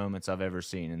savage moments I've ever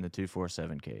seen in the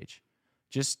 247 cage.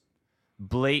 Just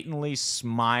blatantly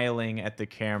smiling at the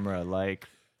camera, like,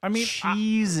 I mean,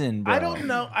 cheesing, bro. I don't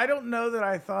know. I don't know that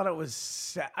I thought it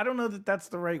was. I don't know that that's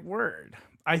the right word.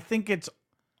 I think it's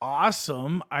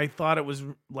awesome. I thought it was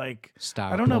like.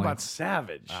 Style I don't know point. about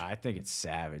savage. I think it's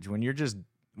savage when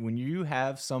you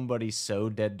have somebody so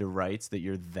dead to rights that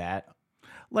you're that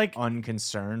Like,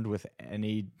 unconcerned with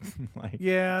any like.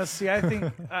 yeah. See, I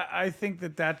think I think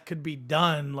that could be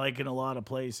done like in a lot of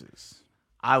places.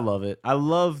 I love it. I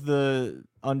love the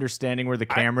understanding where the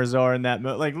cameras are in that.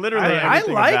 Like literally, I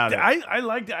everything liked about it. it. I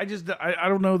liked it. I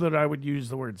don't know that I would use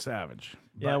the word savage.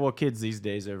 Yeah, well, kids these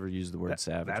days ever use the word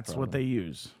savage. That's what probably. they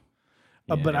use.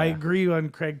 But I Yeah. agree on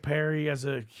Craig Perry as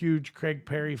a huge Craig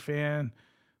Perry fan.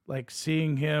 Like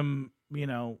seeing him,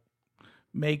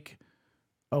 make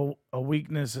a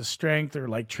weakness a strength or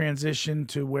like transition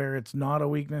to where it's not a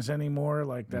weakness anymore.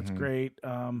 Like that's great.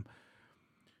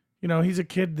 He's a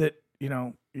kid that,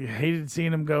 you hated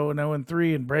seeing him go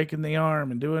 0-3 and breaking the arm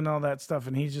and doing all that stuff.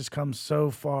 And he's just come so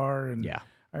far. And Yeah.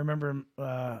 I remember him,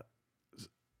 I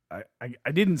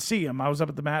didn't see him. I was up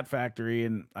at the Mat Factory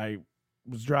and I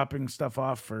was dropping stuff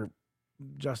off for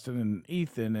Justin and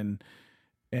Ethan,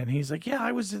 and he's like, "Yeah,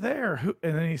 I was there."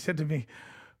 And then he said to me,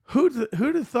 "Who'd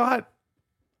have thought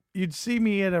you'd see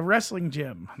me at a wrestling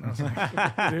gym?" And I was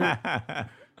like,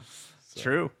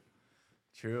 "Dude."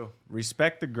 True.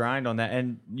 Respect the grind on that,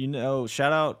 and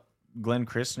shout out Glenn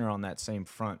Krishner on that same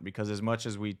front because as much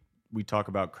as we talk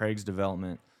about Craig's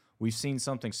development, we've seen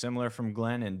something similar from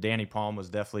Glenn, and Danny Palm was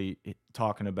definitely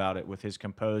talking about it with his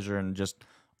composure and just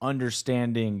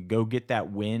understanding go get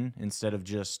that win instead of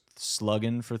just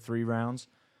slugging for 3 rounds.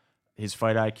 His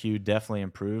fight IQ definitely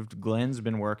improved. Glenn's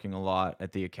been working a lot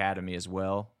at the academy as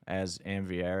well as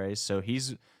Anvieres, so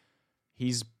he's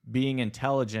being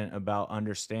intelligent about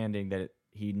understanding that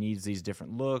he needs these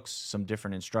different looks. Some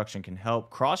different instruction can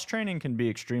help. Cross training can be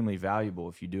extremely valuable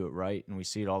if you do it right, and we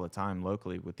see it all the time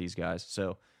locally with these guys.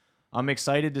 So I'm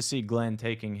excited to see Glenn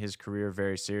taking his career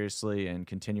very seriously and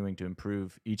continuing to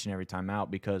improve each and every time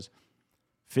out because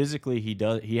physically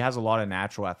he has a lot of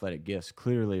natural athletic gifts.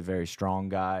 Clearly a very strong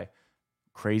guy,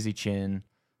 crazy chin,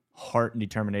 heart and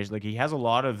determination. Like he has a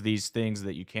lot of these things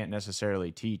that you can't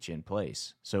necessarily teach in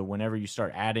place. So whenever you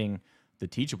start adding the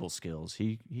teachable skills,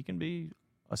 he can be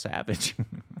a savage.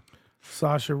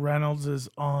 Sasha Reynolds is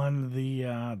on the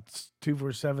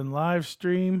 247 live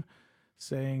stream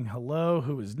saying hello.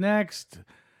 Who is next?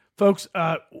 Folks,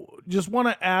 just want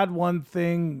to add one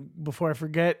thing before I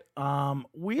forget.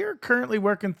 We are currently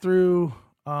working through,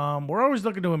 we're always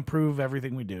looking to improve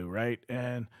everything we do, right?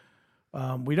 And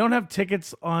we don't have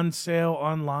tickets on sale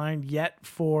online yet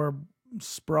for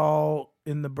Sprawl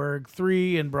in the Berg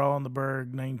 3 and Brawl in the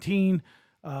Berg 19,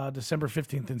 December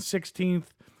 15th and 16th.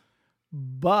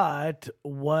 But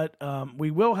what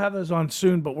we will have those on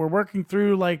soon, but we're working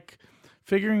through like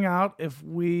figuring out if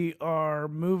we are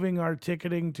moving our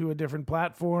ticketing to a different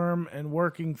platform and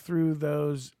working through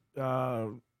those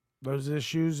those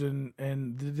issues and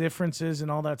the differences and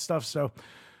all that stuff. So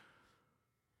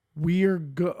we're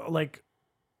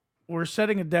we're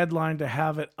setting a deadline to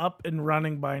have it up and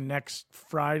running by next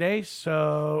Friday.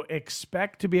 So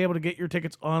expect to be able to get your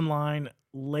tickets online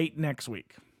late next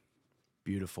week.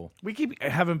 Beautiful. We keep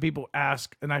having people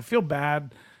ask, and I feel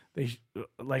bad.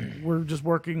 We're just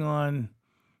working on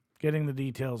getting the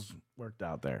details worked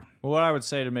out there. Well, what I would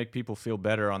say to make people feel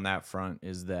better on that front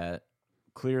is that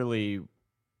clearly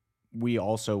we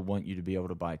also want you to be able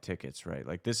to buy tickets, right?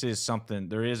 Like this is something,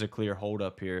 there is a clear hold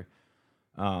up here.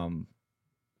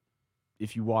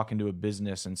 If you walk into a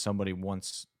business and somebody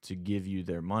wants to give you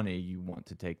their money, you want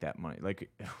to take that money.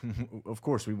 Like, of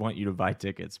course we want you to buy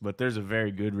tickets, but there's a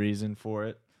very good reason for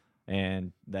it.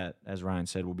 And that, as Ryan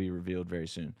said, will be revealed very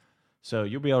soon. So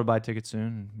you'll be able to buy tickets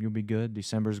soon. You'll be good.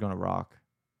 December's going to rock.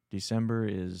 December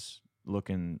is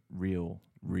looking real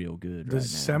good right now.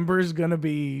 December is going to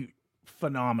be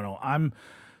phenomenal. I'm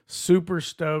super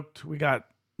stoked. We got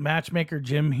Matchmaker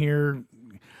Jim here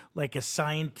like a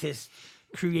scientist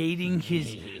creating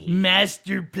his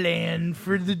master plan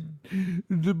for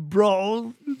the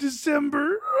brawl in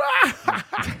December.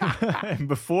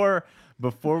 Before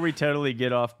we totally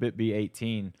get off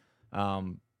BitB18,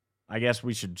 I guess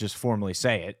we should just formally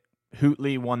say it.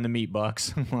 Hootley won the meat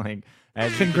bucks. Like,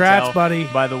 as congrats, you can tell buddy.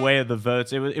 By the way of the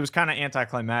votes, it was kind of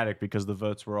anticlimactic because the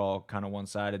votes were all kind of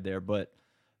one-sided there. But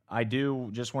I do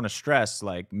just want to stress,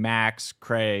 like Max,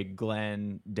 Craig,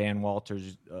 Glenn, Dan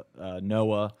Walters,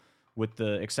 Noah, with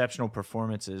the exceptional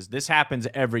performances. This happens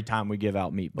every time we give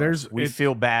out meat bucks. We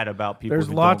feel bad about people. There's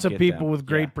who lots don't of get people them. with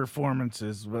great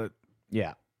performances, but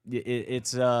yeah.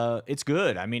 It's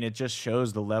good. I mean, it just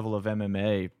shows the level of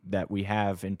MMA that we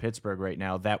have in Pittsburgh right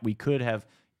now, that we could have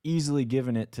easily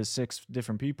given it to 6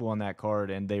 different people on that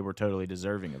card, and they were totally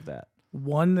deserving of that.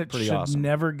 one that Pretty should awesome.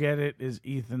 never get it is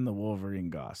Ethan the Wolverine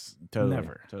Goss. Totally,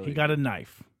 Never. totally. He got a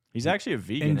knife. He's actually a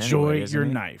vegan. Enjoy anyway, isn't your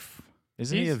he? knife.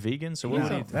 Isn't he a vegan? So what he's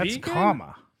would a he? That's vegan?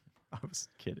 comma. I was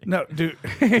kidding. No, dude.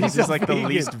 He's just a like the vegan.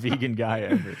 least vegan guy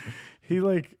ever. He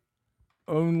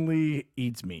only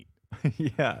eats meat.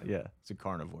 yeah. It's a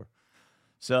carnivore.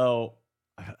 So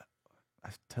I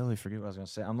totally forget what I was going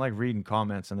to say. I'm like reading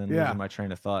comments and then losing my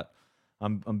train of thought.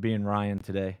 I'm being Ryan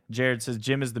today. Jared says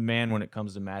Jim is the man when it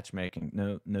comes to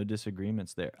matchmaking. No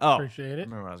disagreements there. Oh, Appreciate it. I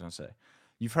remember what I was going to say.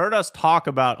 You've heard us talk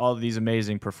about all of these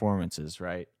amazing performances,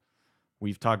 right?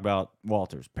 We've talked about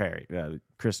Walters, Perry,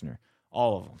 Christner,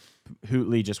 all of them.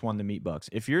 Hootley just won the meat bucks.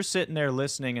 If you're sitting there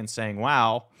listening and saying,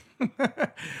 "Wow,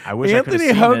 I wish I could have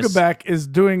Anthony seen this." Hogeback is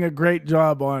doing a great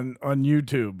job on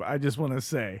YouTube. I just want to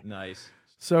say. Nice.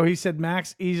 So he said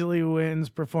Max easily wins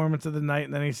performance of the night,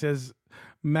 and then he says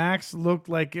Max looked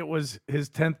like it was his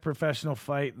 10th professional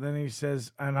fight. And then he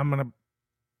says, and I'm gonna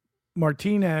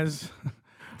Martinez.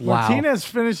 Wow. Martinez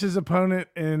finished his opponent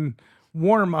in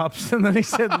warm-ups, and then he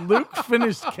said Luke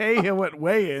finished Cahill at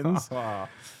weigh-ins.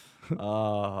 Hound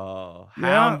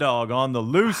Dog on the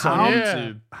loose on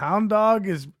YouTube. Hound Dog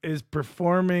is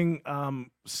performing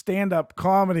stand-up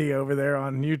comedy over there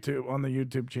on YouTube, on the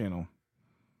YouTube channel.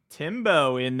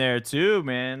 Timbo in there too,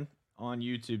 man, on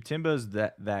YouTube. Timbo's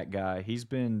that guy. He's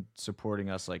been supporting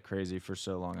us like crazy for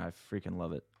so long. I freaking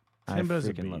love it. Timbo's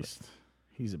a freaking love it. beast.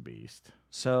 He's a beast.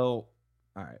 So,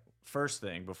 all right. First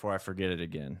thing, before I forget it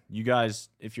again, you guys,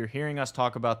 if you're hearing us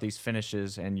talk about these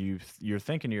finishes and you're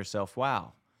thinking to yourself,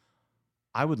 wow,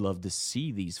 I would love to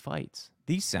see these fights.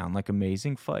 These sound like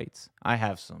amazing fights. I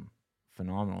have some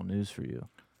phenomenal news for you.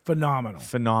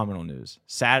 Phenomenal news.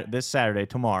 This Saturday,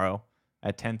 tomorrow,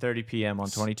 at 10:30 p.m. on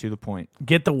 22 The Point.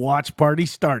 Get the watch party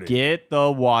started. Get the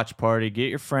watch party. Get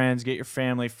your friends, get your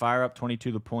family, fire up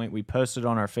 22 The Point. We posted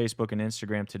on our Facebook and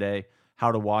Instagram today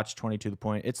how to watch 22 The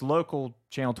Point. It's local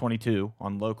channel 22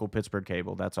 on local Pittsburgh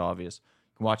cable. That's obvious.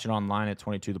 You can watch it online at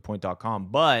 22thepoint.com.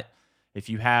 But if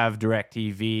you have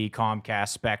DirecTV, Comcast,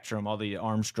 Spectrum, all the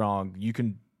Armstrong, you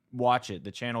can watch it.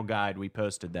 The channel guide, we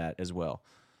posted that as well.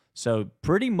 So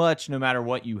pretty much no matter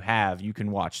what you have, you can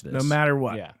watch this. No matter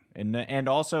what. Yeah. And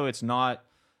also it's not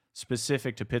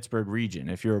specific to Pittsburgh region.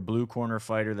 If you're a blue corner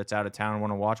fighter that's out of town and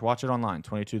want to watch it online,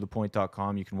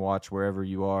 22thepoint.com. You can watch wherever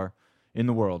you are in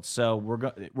the world. So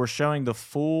we're showing the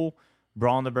full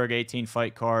Brawl in the Berg 18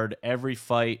 fight card. Every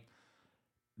fight,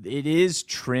 it is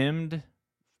trimmed.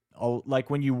 Like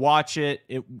when you watch it,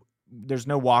 there's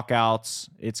no walkouts.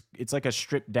 It's like a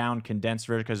stripped down condensed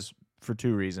version because for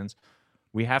 2 reasons.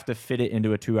 We have to fit it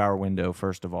into a 2-hour window,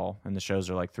 first of all, and the shows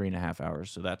are like 3.5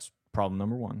 hours. So that's problem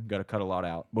number 1. Got to cut a lot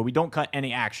out. But we don't cut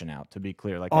any action out, to be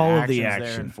clear. Like all of the action's there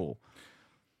action in full.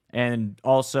 And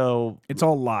also, it's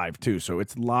all live too, so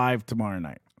it's live tomorrow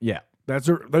night. yeah.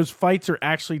 Those fights are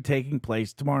actually taking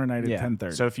place tomorrow night at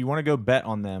 10:30. So if you want to go bet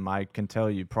on them, I can tell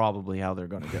you probably how they're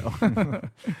going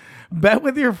to go. Bet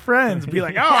with your friends. Be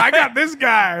like, oh, I got this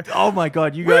guy. Oh my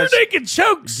God, you Rear guys naked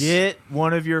chokes. get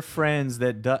one of your friends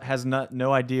that has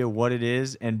no idea what it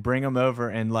is and bring them over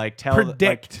and like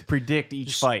predict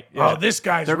each fight. Oh, this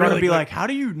guy's They're really going to be good. like, how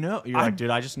do you know? You're like, dude,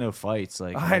 I just know fights.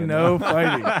 Like I know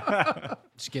fighting.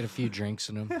 Just get a few drinks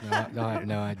in them. They'll have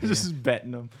no idea. just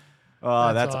betting them.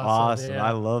 Oh, that's awesome. yeah.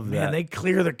 I love that. Man, they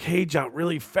clear the cage out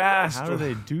really fast. How do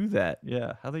they do that?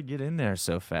 Yeah, how they get in there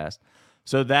so fast?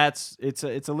 So it's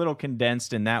a little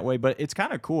condensed in that way, but it's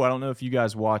kind of cool. I don't know if you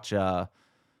guys watch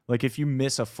like if you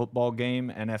miss a football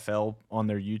game, NFL on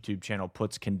their YouTube channel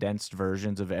puts condensed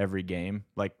versions of every game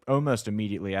like almost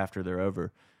immediately after they're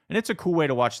over. And it's a cool way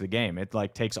to watch the game. It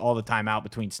like takes all the time out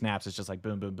between snaps. It's just like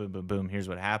boom, boom, boom, boom, boom. Here's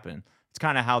what happened. It's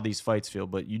kind of how these fights feel,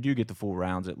 but you do get the full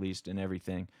rounds at least and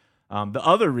everything. The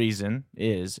other reason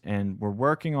is, and we're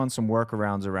working on some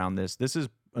workarounds around this. This is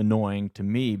annoying to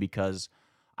me because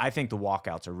I think the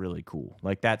walkouts are really cool.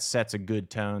 Like that sets a good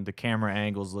tone. The camera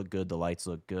angles look good. The lights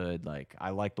look good. Like I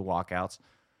like the walkouts.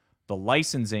 The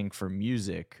licensing for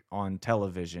music on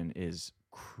television is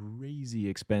crazy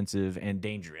expensive and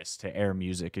dangerous to air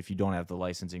music if you don't have the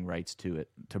licensing rights to it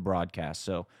to broadcast.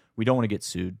 So we don't want to get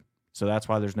sued. So that's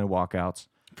why there's no walkouts.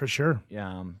 For sure.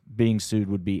 Being sued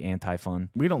would be anti-fun.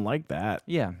 We don't like that.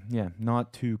 Yeah,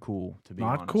 not too cool to be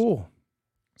honest. Not cool.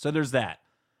 So there's that.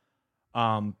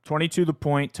 22 The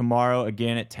Point tomorrow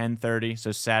again at 10:30.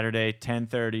 So Saturday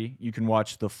 10:30. You can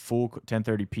watch the full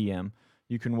 10:30 p.m.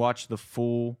 You can watch the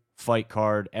full fight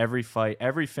card, every fight,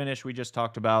 every finish we just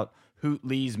talked about. Hoot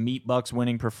Lee's Meat Bucks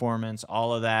winning performance,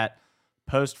 all of that.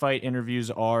 Post-fight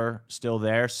interviews are still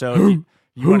there. So if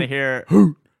you want to hear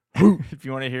if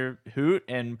you want to hear Hoot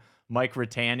and Mike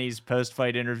Rattani's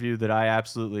post-fight interview that I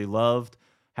absolutely loved,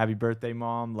 Happy Birthday,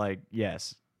 Mom, like,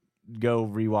 yes, go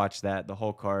rewatch that, the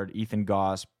whole card. Ethan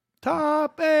Goss.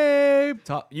 Top babe.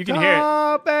 You can hear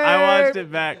it. Babe. I watched it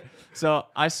back. So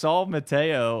I saw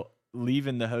Mateo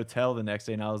leaving the hotel the next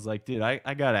day, and I was like, dude, I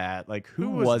got to ask, like,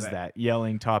 who was that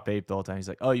yelling top ape the whole time? He's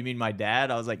like, oh, you mean my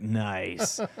dad? I was like,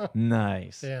 nice.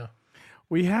 Nice. Yeah.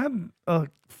 We had a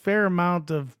fair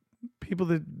amount of people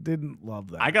that didn't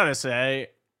love that. I got to say,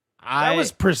 that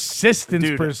was persistence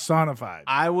Dude, personified.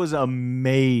 I was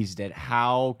amazed at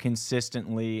how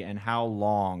consistently and how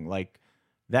long, like,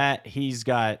 that he's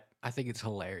got. I think it's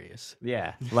hilarious.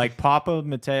 Yeah, like Papa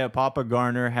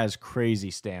Garner has crazy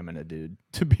stamina, dude.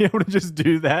 To be able to just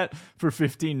do that for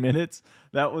 15 minutes,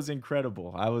 that was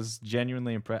incredible. I was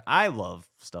genuinely impressed. I love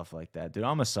stuff like that, dude.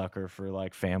 I'm a sucker for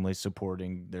like families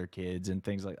supporting their kids and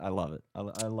things like. I love it. I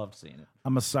love seeing it.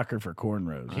 I'm a sucker for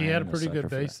cornrows. He had a am a pretty sucker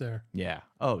good for base that. there. Yeah.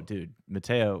 Oh, dude,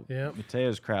 Mateo. Yeah.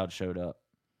 Mateo's crowd showed up.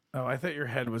 Oh, I thought your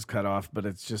head was cut off, but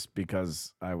it's just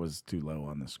because I was too low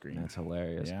on the screen. That's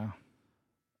hilarious. Yeah.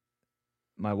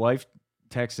 My wife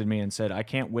texted me and said, I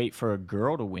can't wait for a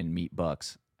girl to win Meat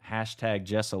Bucks. Hashtag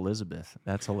Jess Elizabeth.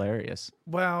 That's hilarious.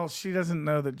 Well, she doesn't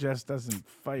know that Jess doesn't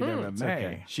fight MMA. It's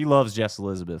okay. She loves Jess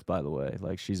Elizabeth, by the way.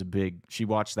 Like she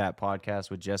watched that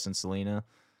podcast with Jess and Selena,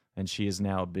 and she is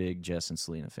now a big Jess and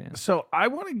Selena fan. So I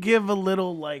want to give a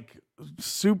little like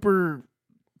super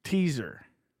teaser.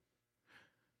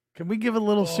 Can we give a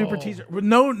little super teaser?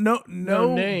 No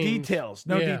names. details.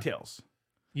 No Yeah. details.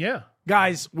 Yeah.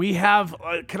 Guys, we have,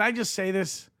 can I just say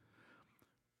this?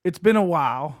 It's been a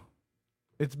while.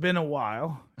 It's been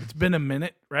a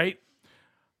minute, right?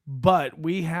 But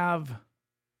we have,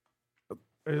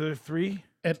 are there 3?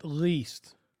 At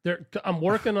least. I'm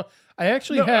working on. I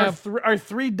actually have are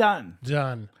 3 done.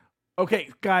 done. Okay,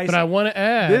 guys. But I want to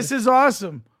add. This is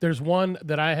awesome. There's one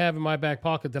that I have in my back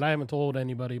pocket that I haven't told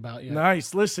anybody about yet.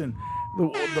 Nice. Listen,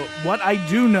 what I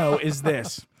do know is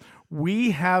this.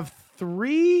 We have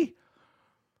 3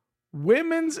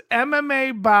 women's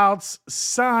MMA bouts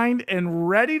signed and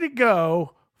ready to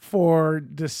go for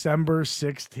December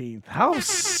 16th. How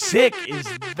sick is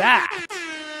that?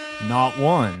 Not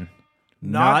 1.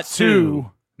 Not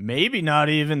 2. Maybe not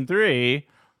even 3.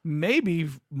 Maybe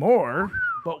more,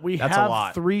 but we That's a have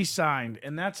lot. 3 signed,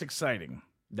 and that's exciting.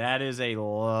 That is a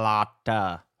lot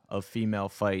of female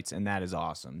fights, and that is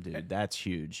awesome, dude. That's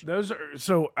huge. Those are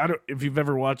so. I don't. If you've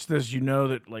ever watched this, you know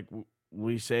that like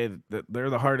we say that they're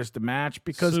the hardest to match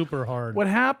because Super hard. what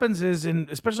happens is,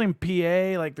 especially in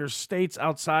PA, like there's states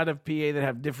outside of PA that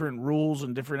have different rules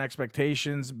and different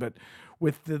expectations, but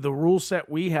with the rule set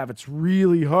we have, it's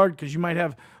really hard because you might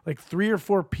have like 3 or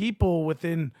 4 people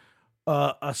within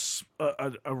a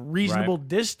reasonable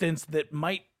distance that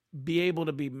might be able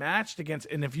to be matched against.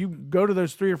 And if you go to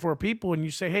those 3 or 4 people and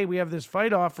you say, "Hey, we have this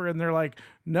fight offer," and they're like,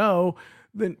 "No,"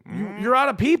 then you're out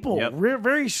of people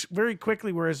very, very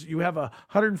quickly. Whereas you have a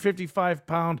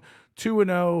 155-pound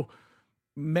 2-0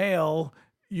 male,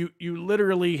 you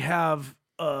literally have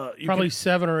probably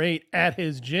 7 or 8 at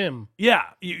his gym. Yeah,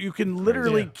 you can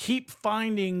literally keep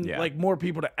finding like more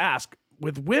people to ask.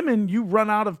 With women, you run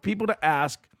out of people to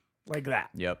ask like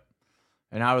that. Yep.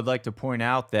 And I would like to point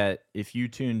out that if you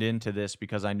tuned into this,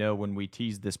 because I know when we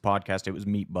teased this podcast, it was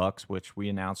Meat Bucks, which we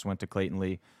announced went to Clayton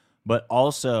Lee, but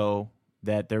also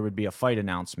that there would be a fight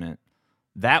announcement.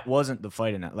 That wasn't the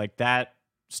fight announcement. Like that,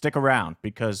 stick around,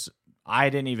 because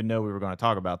I didn't even know we were going to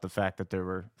talk about the fact that there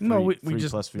were three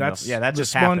just plus females. That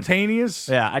just spontaneous.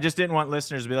 Happened. Yeah, I just didn't want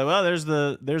listeners to be like, well, there's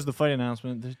the fight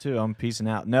announcement too. I'm peacing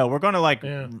out. No, we're going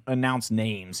to announce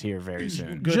names here very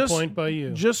soon. Good point by you.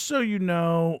 Just so you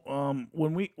know,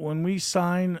 when we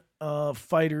sign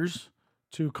fighters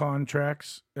to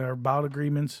contracts or bout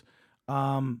agreements,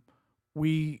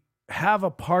 we have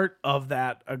a part of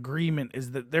that agreement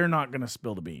is that they're not going to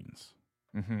spill the beans.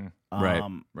 Mm-hmm.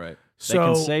 Right. So they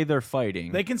can say they're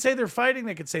fighting. They can say they're fighting.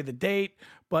 They can say the date,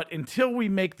 but until we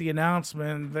make the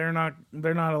announcement, they're not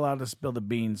allowed to spill the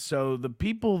beans. So the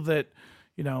people that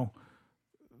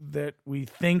that we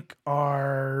think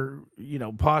are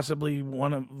possibly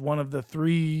one of the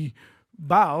 3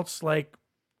 bouts, like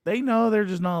they know they're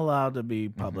just not allowed to be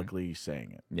publicly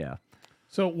saying it. Yeah.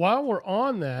 So while we're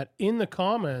on that, in the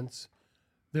comments,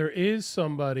 there is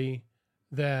somebody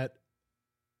that.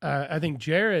 I think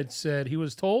Jared said he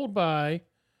was told by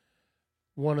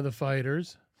one of the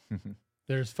fighters,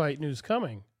 there's fight news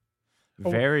coming.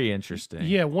 Very interesting.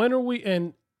 Yeah. When are we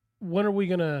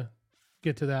going to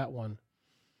get to that one?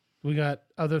 We got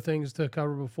other things to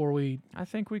cover before we. I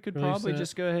think we could probably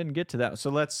just go ahead and get to that. So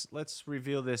let's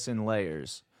reveal this in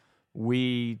layers.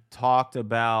 We talked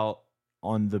about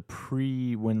on the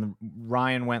when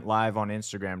Ryan went live on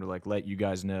Instagram to let you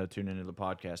guys know, tune into the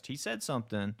podcast. He said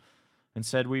something and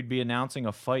said we'd be announcing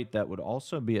a fight that would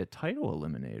also be a title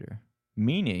eliminator,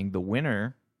 meaning the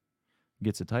winner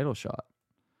gets a title shot,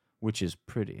 which is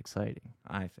pretty exciting,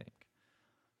 I think.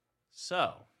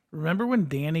 So, remember when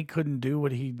Danny couldn't do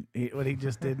what he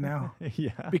just did now?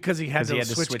 Yeah, because he had to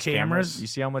switch cameras. You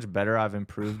see how much better I've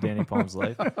improved Danny Palm's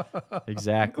life?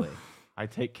 Exactly. I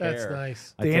take care. That's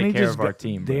nice. I take care of our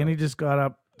team. Bro. Danny just got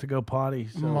up to go potty.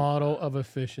 So. Model of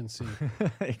efficiency.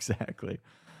 Exactly.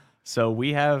 So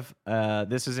we have,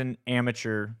 this is an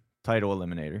amateur title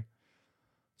eliminator.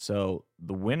 So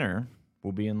the winner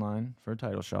will be in line for a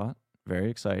title shot. Very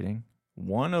exciting.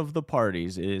 One of the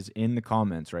parties is in the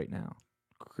comments right now.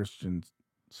 Christian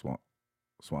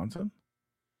Swanson?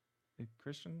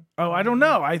 Christian? Oh, I don't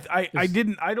know. I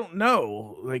don't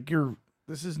know.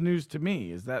 This is news to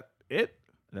me. Is that it?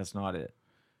 That's not it.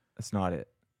 That's not it.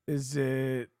 Is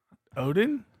it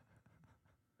Odin?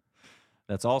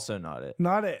 That's also not it.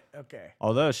 Not it. Okay.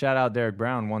 Although, shout out Derek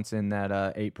Brown, once in that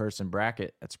 8-person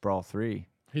bracket at Sprawl 3.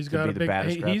 He's got a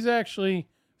big. He's actually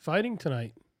fighting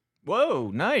tonight.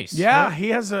 Whoa, nice. Yeah, he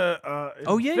has a.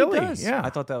 He does. Yeah, I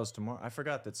thought that was tomorrow. I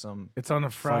forgot that It's on a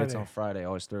Friday. Fights on Friday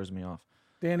always throws me off.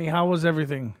 Danny, how was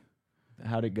everything?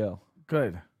 How'd it go?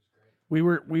 Good. We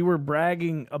were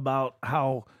bragging about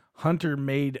how Hunter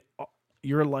made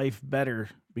your life better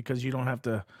because you don't have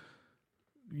to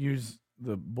use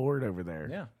the board over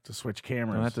there to switch cameras.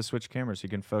 You don't have to switch cameras. You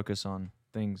can focus on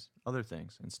other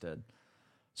things instead.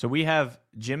 So we have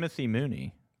Jimothy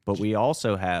Mooney, but we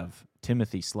also have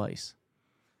Timothy Slice.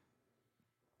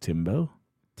 Timbo?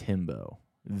 Timbo.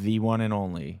 The one and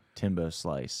only Timbo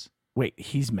Slice. Wait,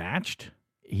 he's matched?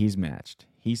 He's matched.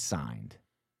 He's signed.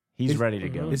 He's ready to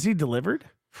go. Is he delivered?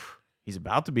 He's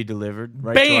about to be delivered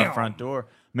right to our front door.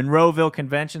 Monroeville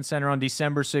Convention Center on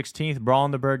December 16th,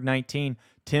 Brawlenberg 19.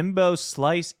 Timbo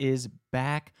Slice is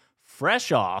back,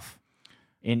 fresh off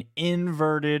an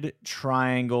inverted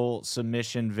triangle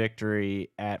submission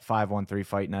victory at 513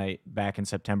 Fight Night back in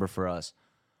September for us.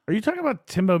 Are you talking about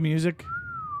Timbo Music?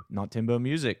 Not Timbo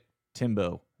Music,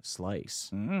 Timbo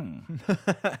Slice.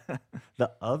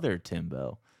 The other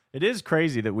Timbo. It is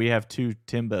crazy that we have 2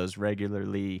 Timbos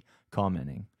regularly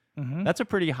commenting. Mm-hmm. That's a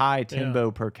pretty high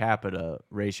Timbo per capita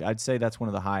ratio. I'd say that's one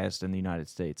of the highest in the United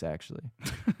States, actually.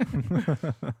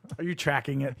 Are you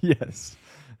tracking it? Yes.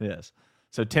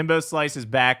 So Timbo Slice is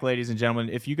back, ladies and gentlemen.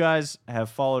 If you guys have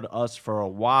followed us for a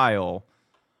while,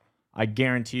 I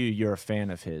guarantee you're a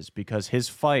fan of his because his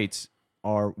fights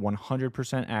are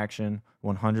 100% action,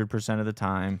 100% of the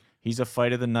time. He's a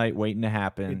fight of the night waiting to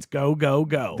happen. It's go, go,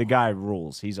 go. The guy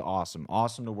rules. He's awesome.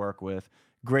 Awesome to work with.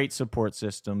 great support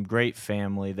system, great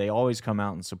family. They always come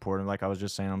out and support him. Like I was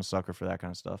just saying, I'm a sucker for that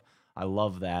kind of stuff. I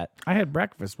love that. I had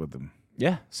breakfast with him.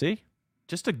 Yeah, see?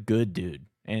 Just a good dude.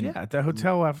 And Yeah, at the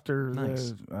hotel after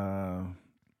Nice.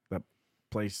 that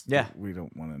place Yeah. that we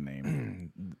don't want to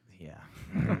name.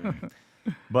 yeah.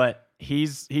 But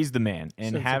he's the man.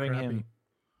 And Sounds so having crappy. him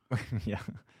yeah.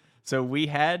 So we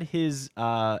had his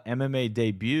MMA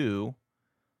debut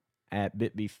at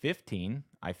BitB18,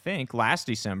 I think, last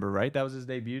December, right? That was his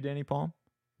debut, Danny Palm,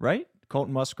 right?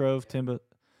 Colton Musgrove, Timbo.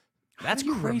 That's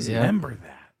crazy. Remember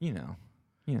that? You know.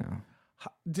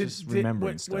 Just Did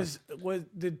remembering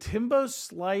did Timbo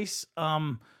Slice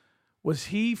was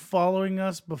he following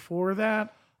us before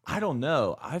that? I don't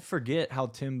know. I forget how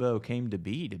Timbo came to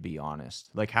be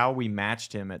honest. Like how we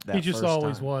matched him at that. He just first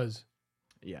always time. was.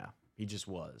 Yeah, he just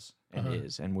was and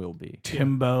is and will be.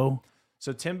 Timbo.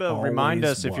 So Timbo, remind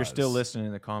Always us if you're still was. listening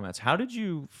in the comments. How did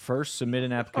you first submit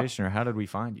an application, or how did we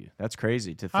find you? That's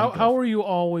crazy to think. How of. were you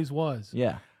always was?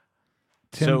 Yeah.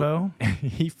 Timbo. So,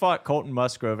 he fought Colton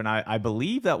Musgrove, and I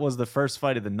believe that was the first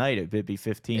fight of the night at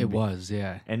BitB18. It was,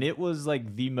 yeah. And it was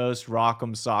like the most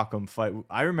rock'em sock'em fight.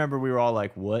 I remember we were all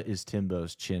like, what is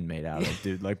Timbo's chin made out of,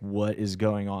 dude? Like, what is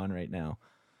going on right now?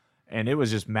 And it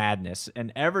was just madness.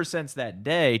 And ever since that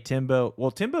day, Timbo's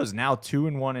now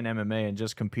 2-1 in MMA and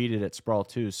just competed at Sprawl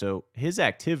 2. So his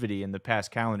activity in the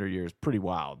past calendar year is pretty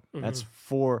wild. That's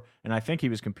 4, and I think he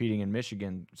was competing in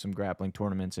Michigan, some grappling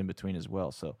tournaments in between as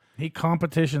well. So He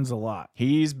competitions a lot.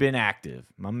 he's been active.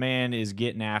 My man is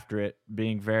getting after it,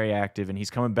 being very active, and he's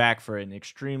coming back for an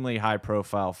extremely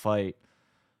high-profile fight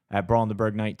at Brawl in the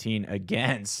Berg 19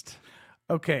 against.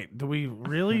 Okay, do we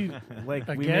really like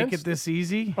we make Against? it this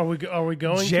easy? Are we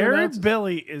going to Jared announce?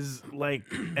 Billy is like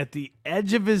at the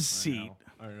edge of his seat.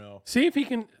 I don't know. See if he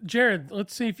can, Jared.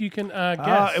 Let's see if you can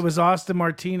guess. It was Austin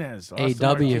Martinez. Austin AW.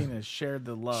 Martinez shared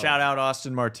the love. Shout out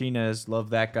Austin Martinez. Love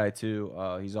that guy too.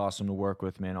 He's awesome to work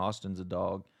with, man. Austin's a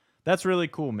dog. That's really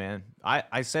cool, man.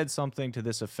 I said something to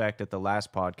this effect at the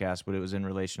last podcast, but it was in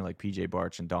relation to like PJ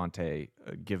Barch and Dante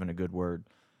giving a good word.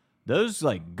 Those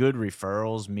like good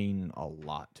referrals mean a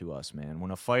lot to us, man.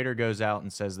 When a fighter goes out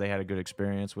and says they had a good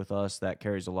experience with us, that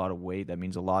carries a lot of weight. That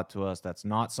means a lot to us. That's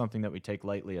not something that we take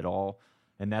lightly at all.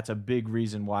 And that's a big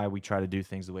reason why we try to do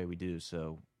things the way we do.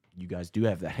 So you guys do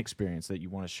have that experience that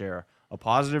you want to share. A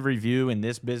positive review in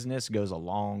this business goes a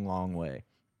long, long way.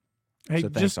 Hey, So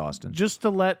thanks, Austin. Just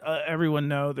to let everyone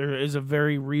know, there is a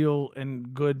very real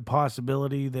and good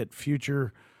possibility that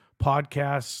future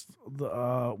podcasts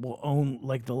will own,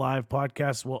 like the live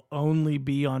podcasts, will only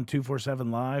be on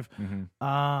 247 Live.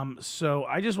 So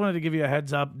I just wanted to give you a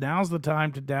heads up. Now's the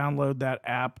time to download that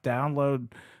app. Download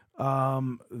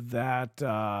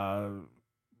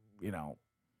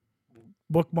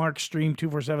bookmark stream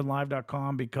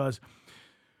 247live.com, because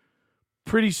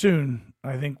pretty soon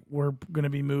I think we're going to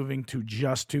be moving to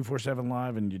just 247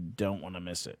 Live, and you don't want to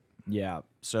miss it. Yeah.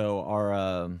 So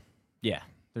our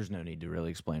there's no need to really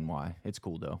explain why. It's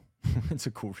cool though. It's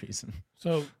a cool reason.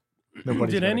 So,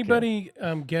 Nobody's did gonna anybody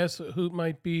guess who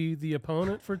might be the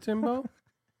opponent for Timbo?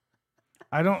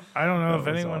 I don't know if was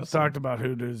anyone's awesome. talked about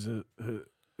who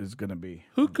is going to be.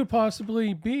 Who could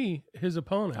possibly be his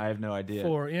opponent? I have no idea.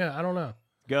 I don't know.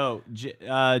 Go,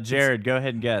 Jared. Go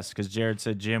ahead and guess, because Jared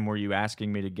said, "Jim, were you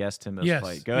asking me to guess Timbo's Yes.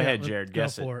 fight?" Go Yeah, ahead, let's Jared. go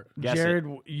Guess for it. it. Guess Jared,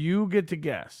 it. you get to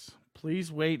guess.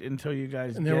 Please wait until you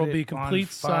guys And there get will it be complete on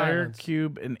Fire, silence.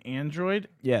 Cube, and Android.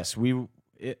 Yes,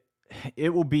 it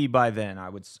will be by then. I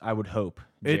would hope.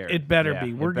 Jared. It better Yeah, be.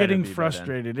 it We're better getting be by then.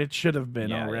 frustrated. It should have been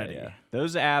Yeah, already. yeah.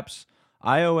 Those apps,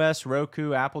 iOS,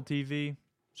 Roku, Apple TV,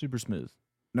 super smooth.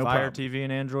 No Fire problem. TV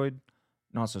and Android,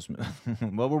 not so smooth.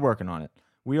 Well, we're working on it.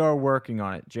 We are working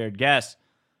on it. Jared, guess.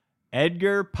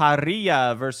 Edgar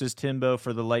Parilla versus Timbo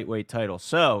for the lightweight title.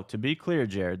 So, to be clear,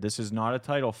 Jared, this is not a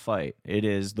title fight. It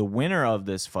is the winner of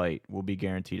this fight will be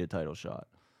guaranteed a title shot.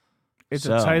 It's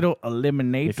So, a title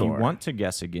eliminator. If you want to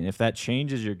guess again, if that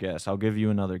changes your guess, I'll give you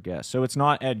another guess. So it's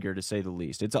not Edgar, to say the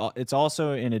least. It's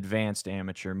also an advanced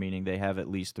amateur, meaning they have at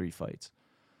least 3 fights.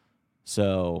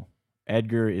 So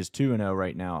Edgar is 2-0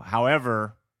 right now.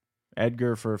 However,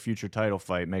 Edgar for a future title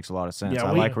fight makes a lot of sense. Yeah,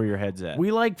 I we- like where your head's at. we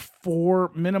like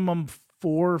minimum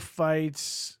 4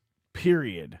 fights,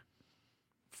 period,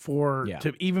 Yeah.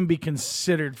 to even be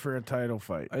considered for a title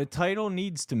fight. A title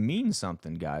needs to mean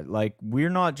something, guys. Like, we're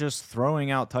not just throwing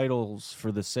out titles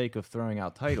for the sake of throwing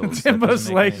out titles. That Timbo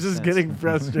doesn't make any Slice is sense. getting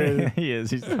frustrated. He is.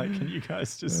 He's like, can you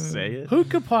guys just say it? Who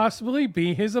could possibly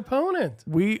be his opponent?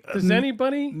 Does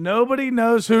anybody? Nobody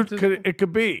knows who it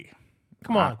could be.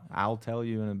 Come on, I'll tell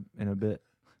you in a bit.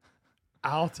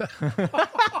 I'll tell.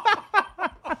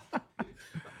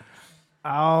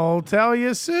 I'll tell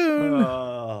you soon.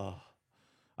 All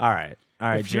right,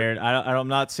 Jared. I'm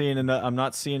not seeing I'm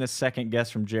not seeing a second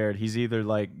guess from Jared. He's either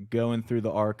like going through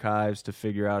the archives to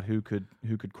figure out who could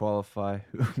qualify.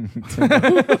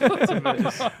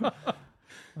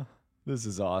 This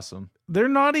is awesome. They're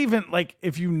not even like,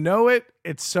 if you know it,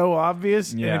 it's so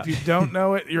obvious, Yeah. and if you don't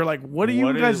know it, you're like, what are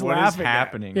you guys what is laughing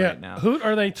happening Yeah, right now? who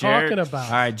are they Jared- talking about?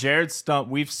 All right, Jared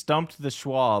stumped. We've stumped the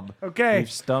Schwab. Okay.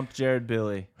 We've stumped Jared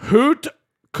Billy. Hoot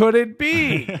could it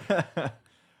be?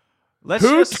 Let's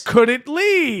Hoot just could it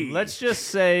lead? let's just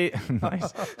say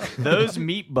nice. Those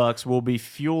meat bucks will be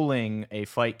fueling a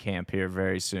fight camp here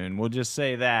very soon. We'll just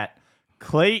say that.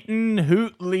 Clayton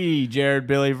Hootley, Jared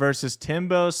Billy versus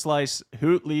Timbo Slice.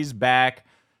 Hootley's back.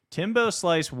 Timbo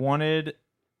Slice wanted.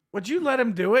 Would you let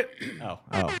him do it? Oh.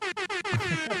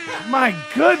 My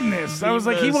goodness. I was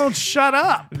like, he most- won't shut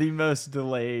up. The most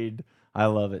delayed. I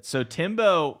love it. So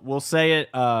Timbo, we'll say it.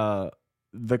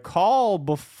 The call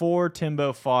before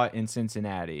Timbo fought in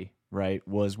Cincinnati, right,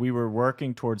 was we were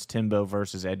working towards Timbo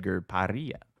versus Edgar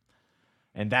Parilla,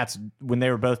 and that's when they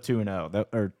were both 2-0,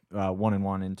 or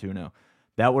 1-1 and 2-0.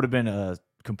 That would have been a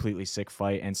completely sick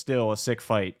fight, and still a sick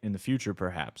fight in the future,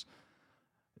 perhaps.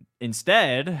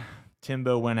 Instead,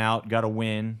 Timbo went out, got a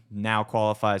win, now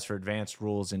qualifies for advanced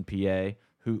rules in PA.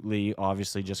 Hootley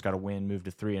obviously just got a win, moved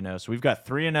to 3-0. So we've got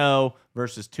 3-0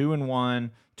 versus 2-1,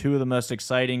 two of the most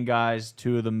exciting guys,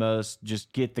 two of the most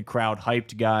just get the crowd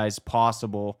hyped guys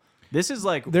possible. This is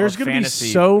like There's going going to be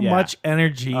fantasy. so Yeah. much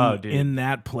energy Oh, dude. in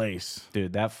that place.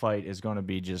 Dude, that fight is going to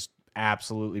be just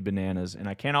absolutely bananas, and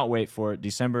I cannot wait for it.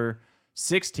 December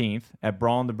 16th at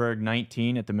Brandenburg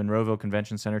 19 at the Monroeville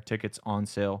Convention Center. Tickets on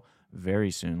sale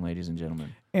very soon, ladies and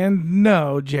gentlemen. And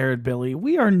no, Jared Billy,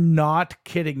 we are not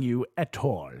kidding you at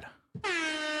all.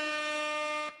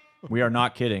 We are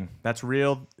not kidding. That's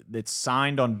real. It's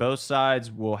signed on both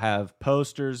sides. We'll have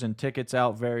posters and tickets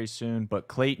out very soon. But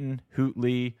Clayton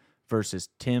Hootley versus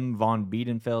Tim Von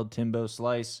Biedenfeld, Timbo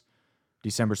Slice,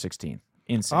 December 16th.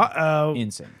 Insane. Uh-oh.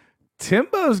 Insane.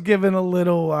 Timbo's giving a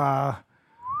little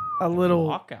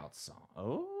Walkout song.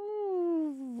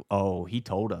 Oh, he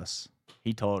told us.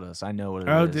 He told us. I know what it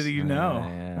is. Oh, did you know?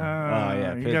 Yeah. Oh,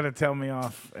 yeah. You got to tell me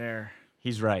off air.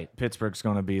 He's right. Pittsburgh's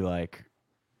going to be like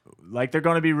they're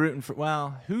going to be rooting for,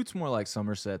 well, Hoot's more like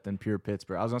Somerset than pure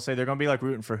Pittsburgh. I was going to say they're going to be like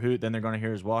rooting for Hoot, then they're going to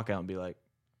hear his walkout and be like,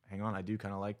 hang on, I do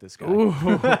kind of like this guy. Ooh.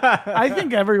 I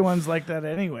think everyone's like that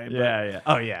anyway. But Yeah.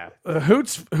 Oh, yeah.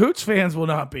 Hoots fans will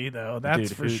not be, though. That's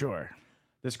Dude, for Hoot- I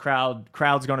This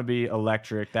crowd's going to be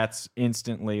electric. That's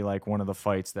instantly like one of the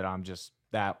fights that I'm just,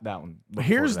 that one. look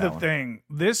Here's forward to the that one. thing.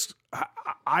 This,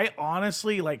 I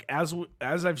honestly, like, as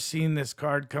I've seen this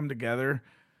card come together,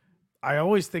 I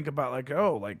always think about like,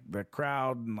 oh, like the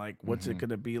crowd and like what's it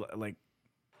gonna be like?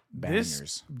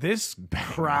 Bangers. This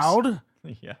crowd.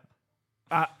 Yeah.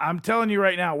 I'm telling you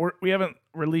right now, we haven't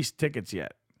released tickets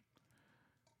yet.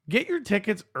 Get your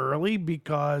tickets early,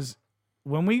 because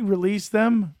when we release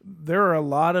them, there are a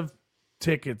lot of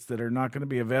tickets that are not going to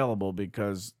be available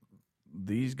because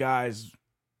these guys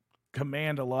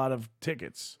command a lot of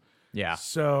tickets. Yeah.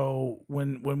 So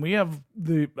when we have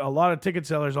a lot of ticket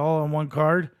sellers all on one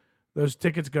card, those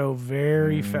tickets go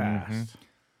very fast.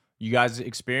 You guys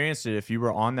experienced it if you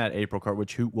were on that April card,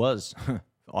 which Hoot was,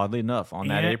 oddly enough, on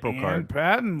that April And card.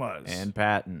 Patton was. And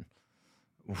Patton.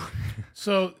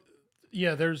 So,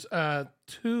 yeah, there's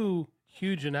two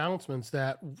huge announcements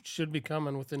that should be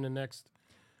coming within the next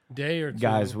day or two.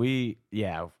 Guys, we're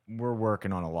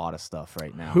working on a lot of stuff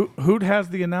right now. Hoot has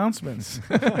the announcements.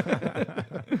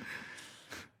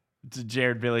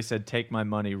 Jared Billy said, take my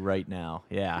money right now.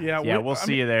 Yeah. Yeah, We'll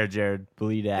see you there, Jared.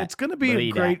 Bleed at. It's going to be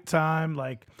a great time.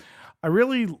 Like, I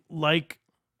really like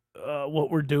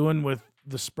what we're doing with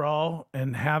the sprawl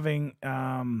and having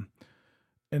a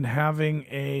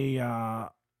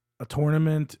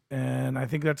tournament, and I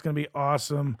think that's going to be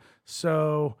awesome.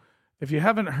 So, if you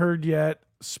haven't heard yet,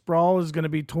 sprawl is going to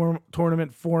be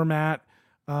tournament format.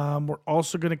 We're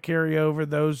also going to carry over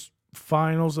those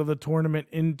finals of the tournament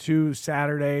into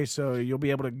Saturday, so you'll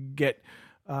be able to get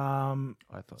some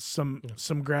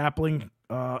grappling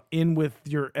in with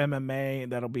your MMA.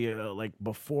 That'll be like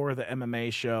before the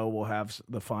MMA show. We'll have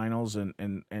the finals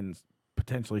and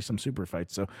potentially some super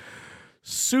fights. So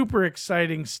super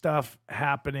exciting stuff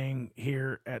happening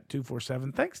here at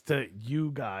 247. Thanks to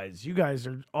you guys. You guys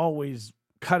are always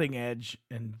cutting edge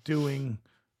and doing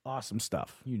awesome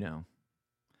stuff. You know.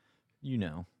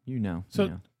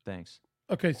 So- Thanks.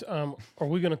 Okay, so, are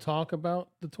we going to talk about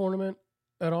the tournament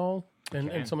at all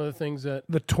and some of the things that?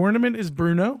 The tournament is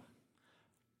Bruno,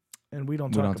 and we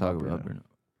don't talk about Bruno.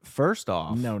 First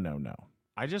off, No.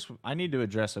 I need to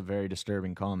address a very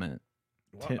disturbing comment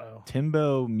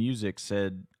Timbo Music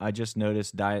said, I just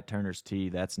noticed Diet Turner's tea.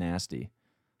 That's nasty.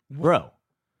 Bro,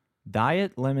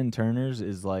 Diet Lemon Turner's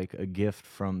is like a gift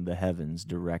from the heavens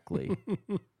directly.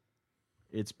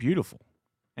 It's beautiful.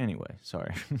 Anyway,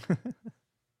 sorry.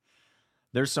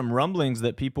 There's some rumblings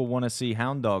that people want to see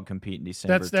Hound Dog compete in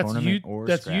December. That's scrapping.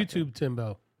 YouTube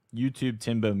Timbo. YouTube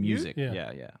Timbo Music.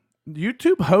 Yeah. Yeah.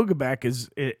 YouTube Hogaback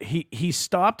he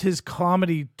stopped his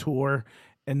comedy tour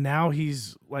and now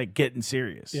he's like getting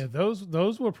serious. Yeah,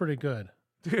 those were pretty good.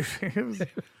 Dude,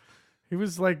 he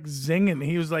was like zinging.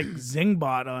 He was like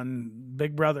Zingbot on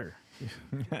Big Brother.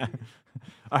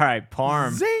 All right,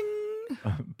 Parm. Zing.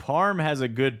 Parm has a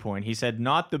good point. He said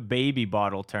not the baby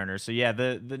bottle Turner. So yeah,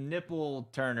 the nipple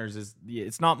Turners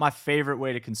it's not my favorite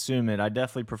way to consume it. I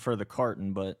definitely prefer the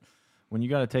carton, but when you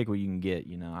got to take what you can get,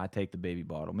 I take the baby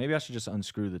bottle. Maybe I should just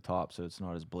unscrew the top so it's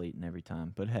not as blatant every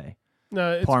time. But hey,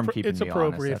 no, it's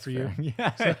appropriate honest, for you.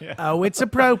 Yeah. Oh, it's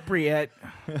appropriate.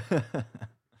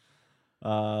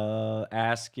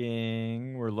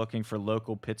 Asking, we're looking for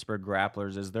local Pittsburgh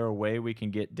grapplers. Is there a way we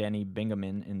can get Denny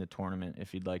Bingaman in the tournament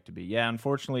if he'd like to be? Yeah,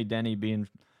 unfortunately, Denny being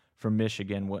from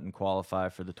Michigan wouldn't qualify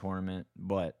for the tournament,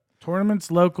 but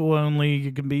Tournament's local only.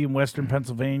 You can be in Western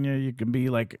Pennsylvania. You can be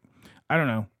like, I don't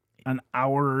know, an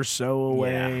hour or so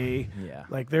away. Yeah.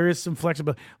 Like there is some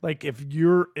flexibility. Like if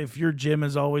your gym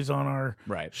is always on our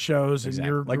shows Exactly.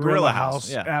 and your Like Gorilla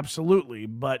House, House, yeah. absolutely.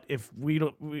 But if we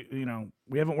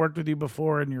haven't worked with you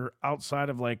before and you're outside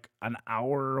of like an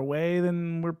hour away,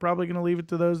 then we're probably going to leave it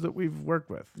to those that we've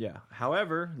worked with. Yeah.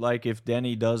 However, like if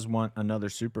Denny does want another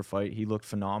super fight, he looked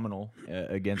phenomenal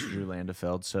against Drew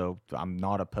Landefeld. So I'm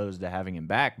not opposed to having him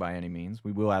back by any means.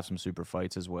 We will have some super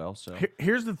fights as well. So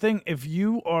here's the thing: if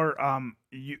you are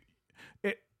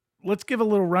let's give a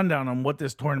little rundown on what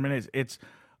this tournament is. It's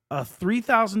a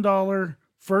 $3,000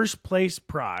 first place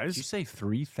prize. did you say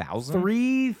 3,000?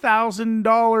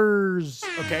 $3,000.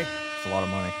 Okay. That's a lot of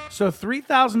money. So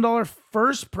 $3,000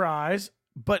 first prize.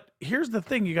 But here's the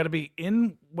thing: you got to be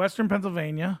in Western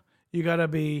Pennsylvania. You got to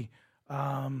be.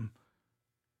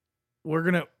 We're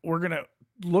gonna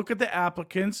look at the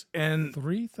applicants, and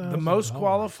 $3,000. the most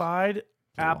qualified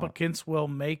applicants will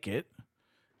make it,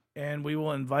 and we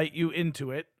will invite you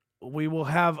into it. We will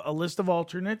have a list of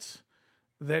alternates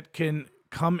that can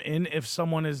come in if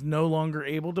someone is no longer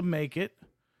able to make it.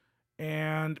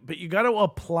 But you got to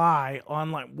apply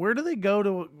online. Where do they go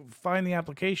to find the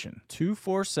application?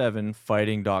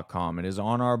 247fighting.com. It is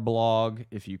on our blog.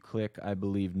 If you click, I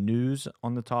believe, news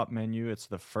on the top menu, it's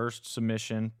the first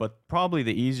submission. But probably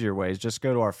the easier way is just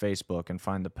go to our Facebook and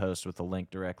find the post with the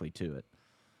link directly to it.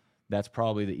 That's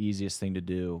probably the easiest thing to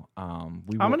do. I'm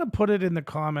going to put it in the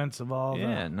comments of all.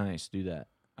 Yeah, nice. Do that.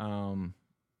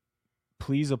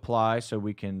 Please apply so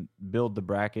we can build the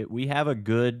bracket. We have a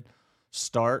good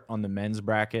start on the men's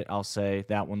bracket. I'll say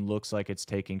that one looks like it's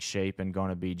taking shape and going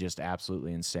to be just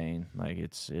absolutely insane. Like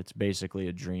it's basically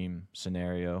a dream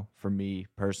scenario for me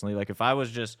personally. Like if I was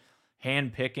just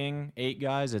hand picking 8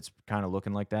 guys, it's kind of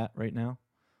looking like that right now.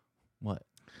 What?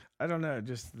 I don't know.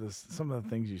 Just some of the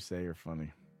things you say are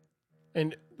funny.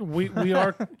 And we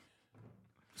are.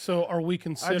 So are we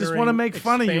considering? I just want to make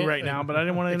fun of you right now, but I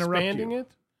didn't want to interrupt expanding you.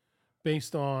 it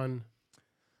based on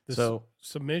the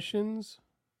submissions.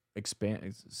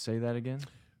 Say that again.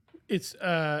 It's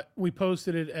we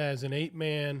posted it as an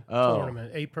 8-man Oh.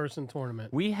 tournament, 8-person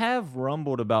tournament. We have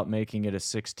rumbled about making it a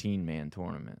 16-man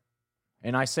tournament.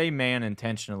 And I say man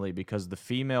intentionally because the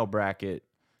female bracket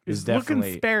is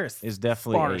definitely sparse. is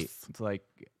definitely 8. Sparse. It's like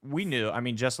we knew. I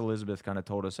mean, Jess Elizabeth kind of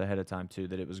told us ahead of time too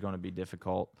that it was going to be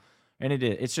difficult. And it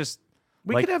is. It's just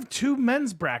We could have 2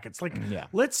 men's brackets. Like, Yeah.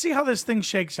 let's see how this thing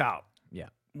shakes out. yeah.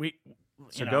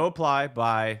 So Go apply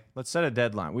by, let's set a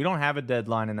deadline. We don't have a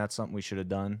deadline, and that's something we should have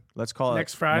done. Let's call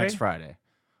Next it Friday? Next Friday.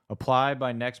 Apply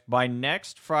by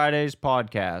next Friday's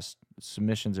podcast.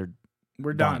 Submissions are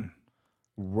We're done.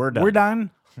 We're done. We're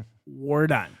done. We're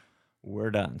done.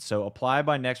 We're done. So apply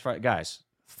by next Friday. Guys,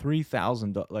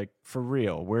 $3,000, like for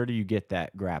real, where do you get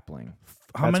that grappling?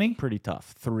 How That's many? Pretty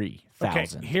tough.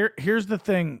 3,000. Okay, here's the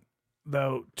thing,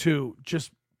 though, too. Just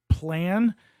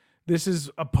plan. This is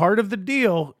a part of the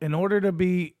deal. In order to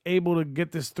be able to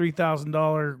get this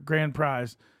 $3,000 grand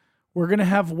prize, we're going to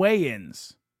have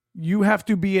weigh-ins. You have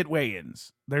to be at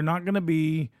weigh-ins. They're not going to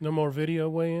be... No more video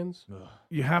weigh-ins?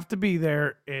 You have to be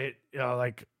there.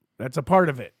 That's a part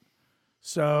of it.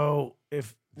 So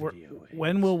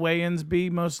when will weigh-ins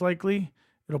be most likely?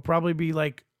 It'll probably be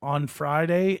like on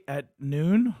Friday at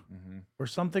noon or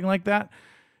something like that.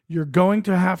 You're going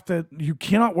to have to... You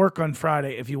cannot work on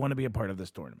Friday if you want to be a part of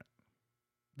this tournament.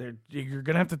 You're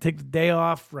going to have to take the day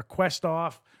off, request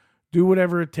off, do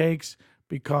whatever it takes,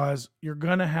 because you're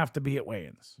gonna have to be at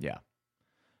weigh-ins. Yeah.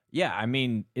 Yeah, I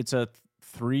mean, it's a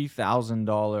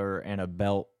 $3,000 and a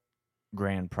belt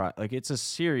grand prize. Like, it's a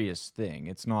serious thing.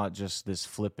 It's not just this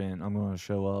flippant, I'm going to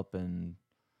show up and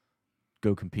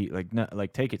go compete. Like, no,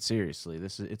 like, take it seriously.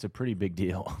 It's a pretty big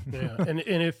deal. Yeah, and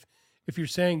if you're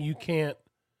saying you can't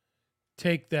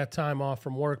take that time off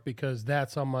from work because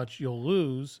that's how much you'll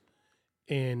lose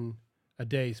in a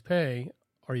day's pay,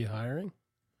 are you hiring?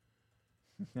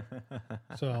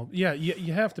 So yeah,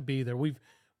 you have to be there.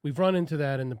 We've run into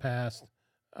that in the past,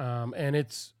 and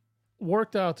it's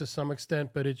worked out to some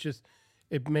extent, but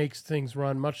it makes things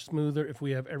run much smoother if we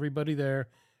have everybody there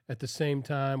at the same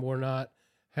time. We're not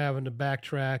having to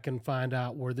backtrack and find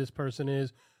out where this person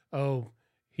is. Oh,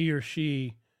 he or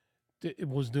she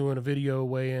was doing a video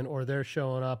weigh-in, or they're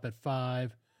showing up at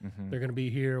 5. They're going to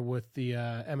be here with the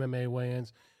MMA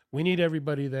weigh-ins. We need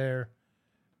everybody there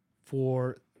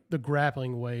for the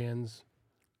grappling weigh-ins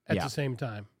at the same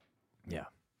time. Yeah.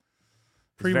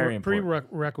 Very important.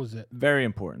 Prerequisite. Very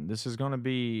important. This is going to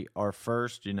be our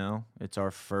first, it's our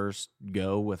first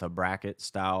go with a bracket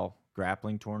style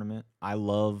grappling tournament. I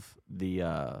love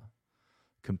the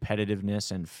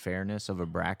competitiveness and fairness of a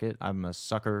bracket. I'm a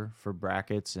sucker for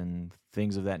brackets and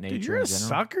things of that nature. Dude, you're in a general.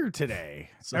 sucker today.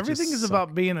 Such a Everything is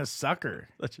about being a sucker.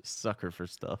 Such a sucker for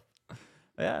stuff.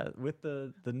 Yeah, with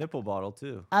the nipple bottle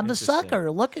too. I'm a Interesting.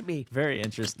 sucker. Look at me. Very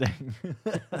interesting.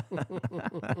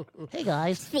 Hey,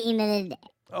 guys.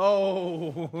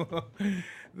 Oh,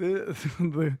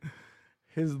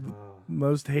 his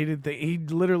most hated thing. He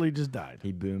literally just died.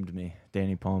 He boomed me.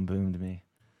 Danny Palm boomed me.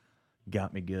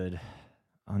 Got me good.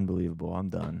 Unbelievable. I'm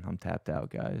done. I'm tapped out,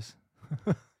 guys.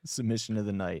 Submission of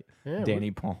the night. Yeah,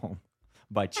 Danny Palm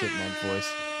by Chipmunk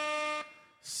Voice.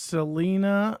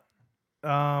 Selena,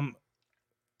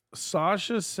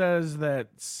 Sasha says that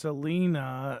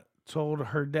Selena told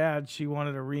her dad she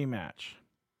wanted a rematch.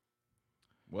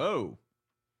 Whoa.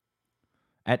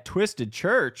 At Twisted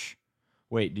Church?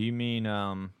 Wait, do you mean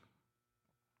Maya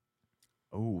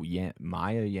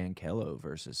Yankello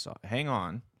versus Hang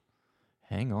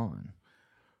on.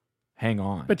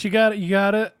 But you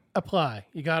gotta apply.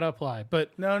 You gotta apply.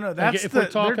 But No, that's if the, we're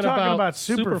talking they're talking about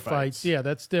super fights, yeah,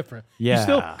 that's different.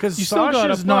 Yeah. because You still gotta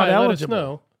Sasha's not apply, let us eligible.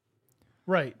 know.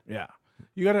 Right. Yeah,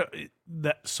 you gotta.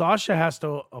 That Sasha has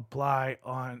to apply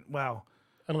on. Well,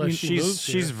 Unless she moves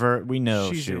here. We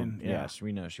know She's she. in, yeah. Yes,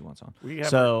 we know she wants on. we have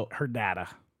So her data.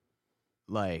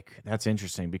 like that's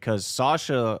interesting because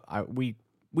Sasha, we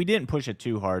didn't push it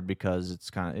too hard because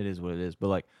it is what it is. But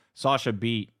like Sasha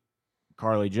beat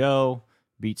Carly Joe,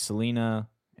 beat Selena,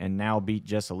 and now beat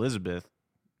Jess Elizabeth.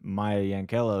 Maya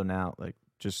Yankello now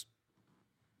just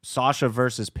Sasha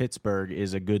versus Pittsburgh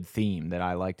is a good theme that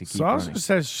I like to keep Sasha running.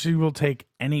 says she will take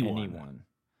anyone.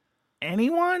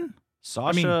 Anyone?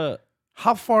 Sasha,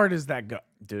 How far does that go?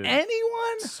 dude.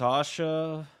 Anyone?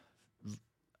 Sasha's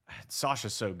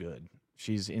so good.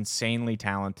 She's insanely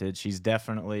talented. She's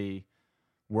definitely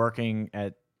working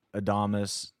at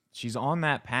Adamas. She's on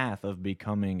that path of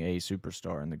becoming a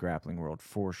superstar in the grappling world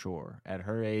for sure. At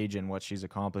her age and what she's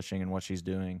accomplishing and what she's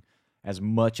doing, as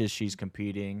much as she's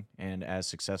competing and as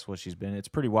successful as she's been, it's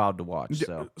pretty wild to watch.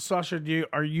 So Sasha,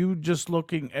 are you just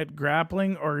looking at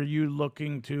grappling, or are you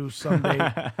looking to someday?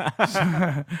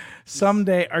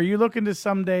 Are you looking to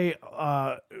someday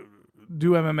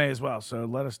do MMA as well? So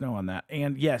let us know on that.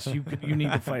 And yes, you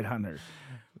need to fight Hunter.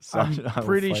 Sasha, I I'm will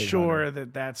pretty fight sure Hunter.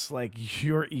 that's like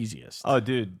your easiest. Oh,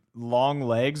 dude, long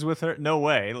legs with her? No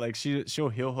way. Like she'll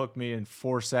heel hook me in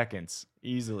 4 seconds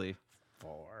easily.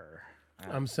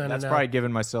 I'm sending That's out probably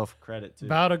giving myself credit too.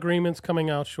 bout agreements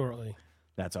coming out shortly.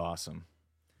 That's awesome.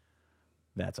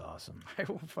 That's awesome. I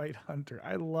will fight Hunter.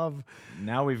 I love.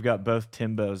 Now we've got both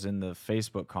Timbos in the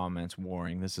Facebook comments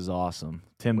warring. This is awesome.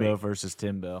 Timbo versus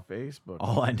Timbo. Facebook.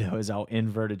 All I know is I'll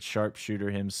inverted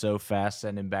sharpshooter him so fast,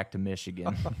 send him back to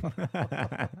Michigan.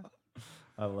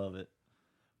 I love it.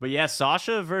 But yeah,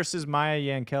 Sasha versus Maya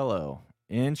Yankello.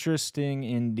 Interesting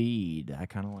indeed. I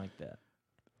kind of like that.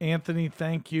 Anthony,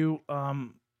 thank you.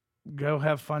 Go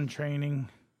have fun training.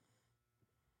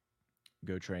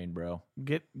 Go train, bro.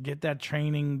 Get that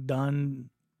training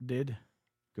done.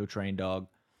 Go train, dog.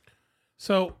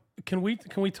 So can we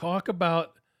talk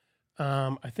about?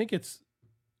 I think it's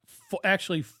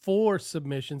actually 4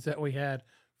 submissions that we had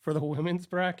for the women's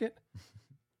bracket.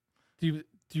 Do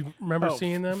you remember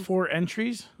seeing them? 4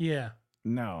 entries? Yeah,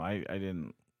 No, I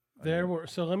didn't. there were.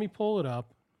 So let me pull it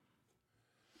up.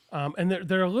 And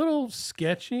they're a little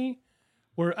sketchy.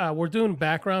 We're doing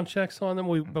background checks on them,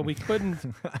 but we couldn't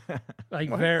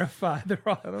verify their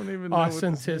I don't even know what this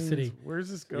authenticity. means. Where's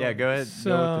this going? Yeah, go ahead.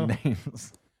 Go with the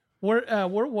names. Where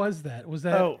was that? Was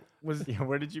that? Was Yeah,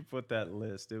 where did you put that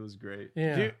list? It was great.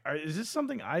 Yeah. is this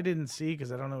something I didn't see?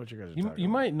 Because I don't know what you guys are You, talking you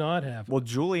about. might not have. Well,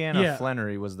 Juliana Yeah.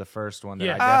 Flannery was the first one that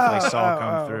Yeah. I definitely saw Oh,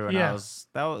 come oh, through, and yeah.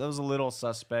 that was a little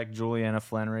suspect. Juliana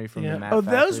Flannery from Yeah. the Map Oh,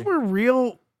 those Factory. were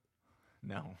real.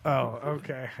 No. Oh,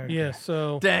 okay. Yeah.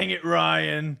 So Dang it,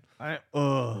 Ryan.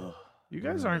 You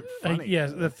guys aren't funny.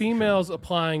 yes, the females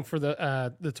applying for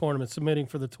the tournament, submitting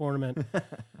for the tournament.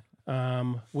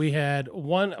 We had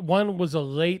one was a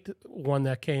late one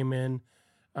that came in,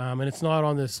 and it's not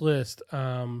on this list.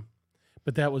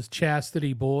 But that was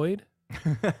Chastity Boyd.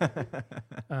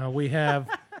 We have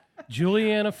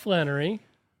Juliana Flannery.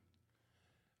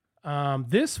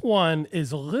 This one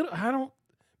is a little.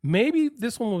 Maybe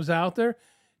this one was out there.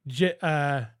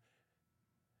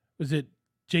 Was it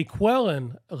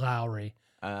Jaqueline Lowry?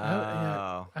 Oh.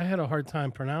 I had a hard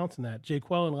time pronouncing that.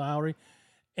 Jaqueline Lowry.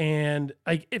 And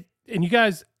and you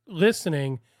guys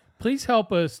listening, please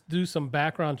help us do some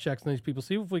background checks on these people.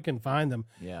 See if we can find them.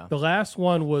 Yeah. The last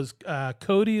one was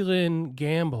Cody Lynn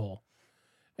Gamble.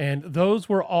 And those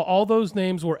were all those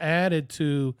names were added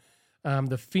to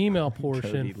the female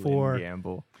portion Cody for Lynn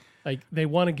Gamble. like they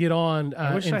want to get on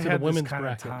I wish into I had the this women's kind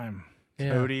bracket. of time.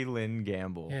 Yeah. Cody Lynn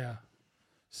Gamble. Yeah.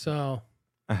 So,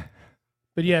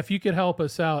 but yeah, if you could help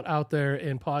us out there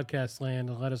in podcast land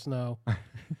and let us know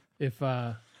if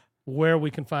where we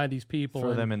can find these people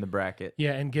Throw and, them in the bracket.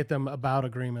 yeah, and get them about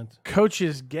agreement.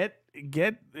 Coaches, get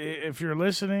if you're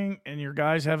listening and your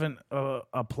guys haven't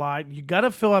applied, you got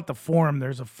to fill out the form.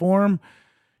 There's a form.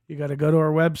 You got to go to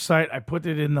our website. I put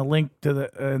it in the link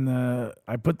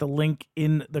I put the link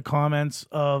in the comments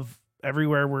of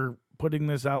everywhere we're putting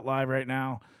this out live right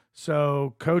now.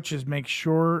 So coaches, make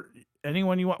sure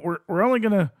anyone you want. We're only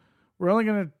gonna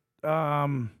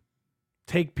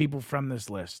take people from this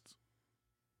list.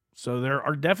 So there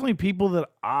are definitely people that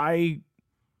I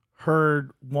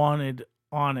heard wanted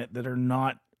on it that have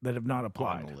not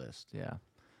applied. On the list, yeah.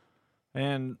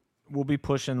 And we'll be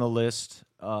pushing the list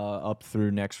up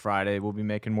through next Friday. We'll be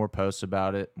making more posts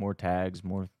about it, more tags,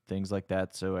 more things like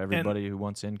that, so everybody who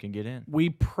wants in can get in. We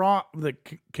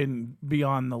can be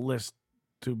on the list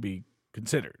to be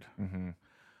considered.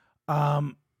 Mm-hmm.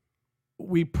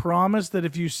 We promise that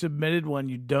if you submitted one,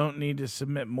 you don't need to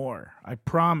submit more. I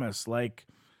promise. Like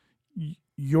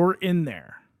you're in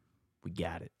there. We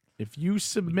got it. If you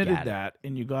submitted got it. that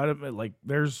and you got it, like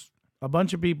there's a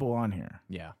bunch of people on here.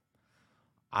 Yeah.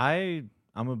 I'm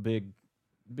a big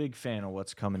fan of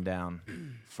what's coming down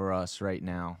for us right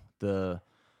now.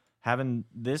 Having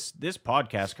this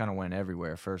podcast kind of went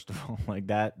everywhere, first of all. Like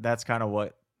that's kind of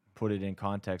what put it in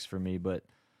context for me. But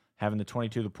having the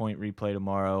 22 the point replay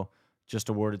tomorrow, just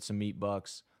awarded some meat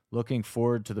bucks. Looking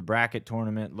forward to the bracket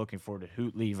tournament. Looking forward to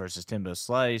Hootley versus Timbo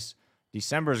Slice.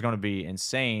 December is going to be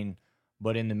insane.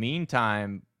 But in the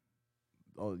meantime,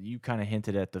 you kind of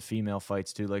hinted at the female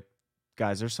fights too. Like,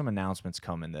 guys, there's some announcements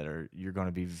coming that you're going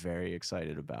to be very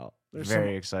excited about. There's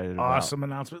very excited about. Awesome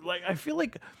announcement. Like I feel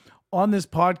like on this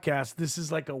podcast, this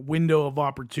is like a window of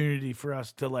opportunity for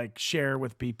us to like share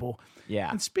with people.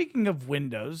 Yeah, And speaking of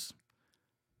windows,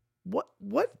 what?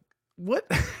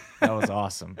 that was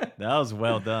awesome. That was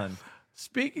well done.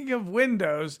 Speaking of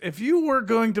windows, if you were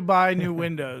going to buy new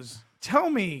windows, tell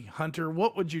me, Hunter,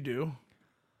 what would you do?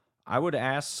 I would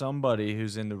ask somebody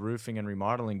who's in the roofing and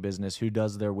remodeling business who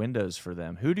does their windows for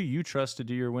them. Who do you trust to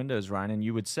do your windows, Ryan? And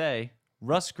you would say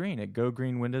Russ Green at Go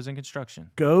Green Windows and Construction.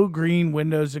 Go Green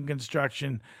Windows and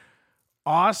Construction.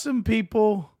 Awesome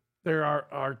people. There are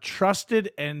our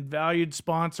trusted and valued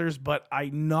sponsors, but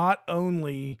I'm not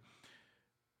only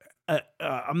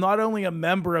a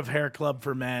member of Hair Club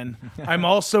for Men, I'm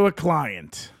also a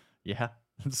client. Yeah,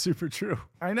 that's super true.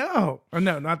 I know. Oh,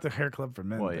 no, not the Hair Club for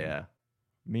Men. Well, thing. yeah.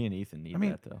 Me and Ethan need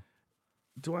that, though.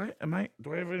 Do I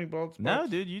have any bald spots? No,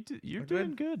 dude, you're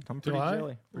doing good. I'm pretty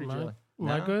jelly. Pretty jelly. Am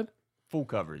I No? good? Full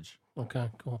coverage. Okay,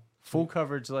 cool. Full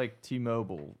coverage like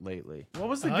T-Mobile lately. What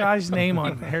was the guy's name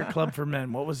on Hair Club for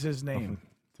Men? What was his name?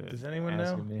 Does anyone know?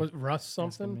 Asking me. Was Russ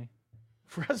Asking something? me.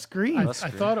 Russ Green. I Russ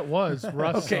Green. thought it was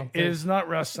Russ. Okay, something. it is not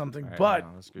Russ something, All right, but hang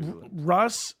on, let's Google it.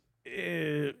 Russ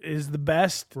is the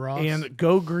best. Russ. And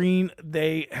Go Green,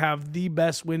 they have the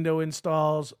best window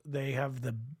installs. They have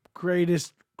the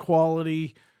greatest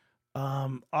quality.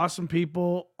 Awesome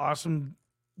people, awesome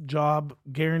job,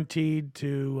 guaranteed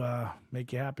to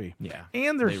make you happy. Yeah.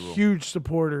 And they're they will. huge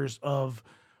supporters of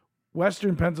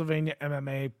Western Pennsylvania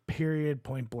MMA, period,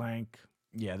 point blank.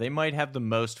 Yeah, they might have the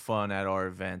most fun at our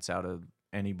events out of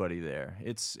anybody there.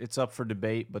 It's up for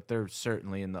debate, but they're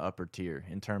certainly in the upper tier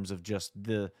in terms of just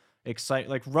the excite.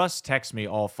 Like Russ texts me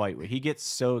all fight week. He gets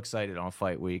so excited on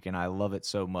fight week, and I love it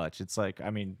so much. It's like, I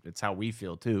mean, it's how we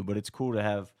feel too, but it's cool to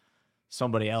have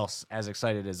somebody else as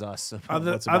excited as us. About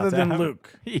Other, what's about other to than happen.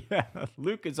 Luke. Yeah,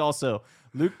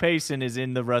 Luke Payson is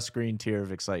in the Russ Green tier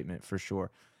of excitement for sure.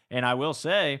 And I will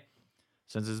say,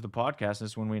 since this is the podcast,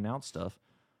 this is when we announce stuff.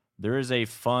 There is a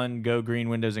fun Go Green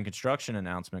Windows and Construction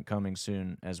announcement coming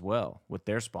soon as well with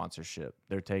their sponsorship.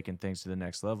 They're taking things to the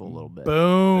next level a little bit.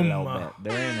 Boom. A little bit.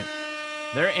 They're in it.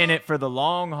 They're in it for the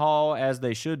long haul, as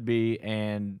they should be.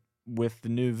 And with the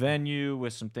new venue,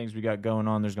 with some things we got going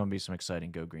on, there's going to be some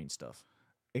exciting Go Green stuff.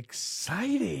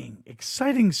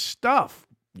 Exciting stuff,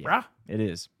 bruh. It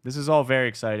is. This is all very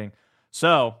exciting.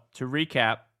 So, to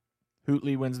recap,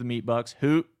 Hootley wins the Meat Bucks.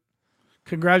 Hoot.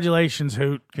 Congratulations,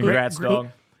 Hoot. Congrats, Great, dog.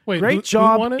 Wait, Great who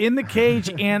job won it? in the cage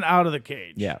and out of the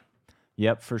cage. Yeah.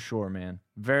 Yep, for sure, man.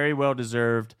 Very well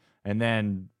deserved. And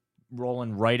then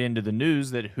rolling right into the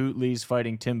news that Hootley's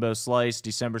fighting Timbo Slice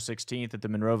December 16th at the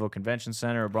Monroeville Convention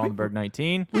Center of Brawlenberg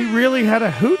 19. We really had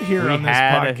a hoot here on this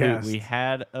podcast. We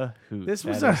had a hoot. This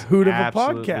was That a is hoot of a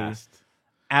absolutely- podcast.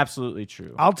 Absolutely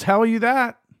true. I'll tell you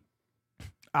that.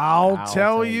 I'll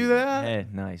tell you that. that. Hey,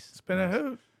 nice. It's been a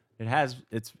hoot. It has.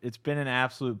 It's been an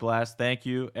absolute blast. Thank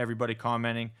you, everybody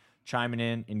commenting, chiming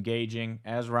in, engaging.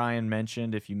 As Ryan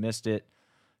mentioned, if you missed it,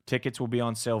 tickets will be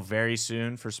on sale very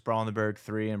soon for Brawlenberg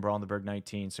 3 and Brawlenberg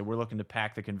 19. So we're looking to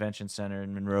pack the convention center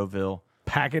in Monroeville.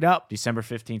 Pack it up. December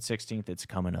 15th, 16th. It's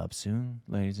coming up soon,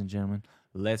 ladies and gentlemen.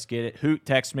 Let's get it. Hoot,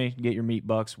 text me. Get your meat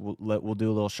bucks. We'll do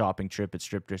a little shopping trip at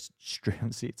Strip.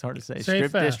 See, it's hard to say. Say it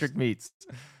Strip fast. District Meats.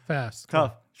 Fast.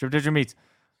 Tough. Strip District Meats.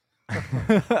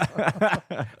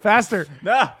 Faster.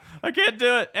 No, I can't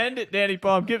do it. End it, Danny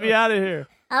Palm. Get me out of here.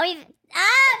 Oh,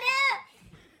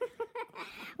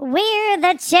 no! We're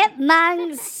the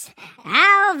Chipmunks,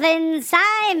 Alvin,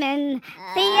 Simon,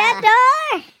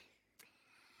 Theodore.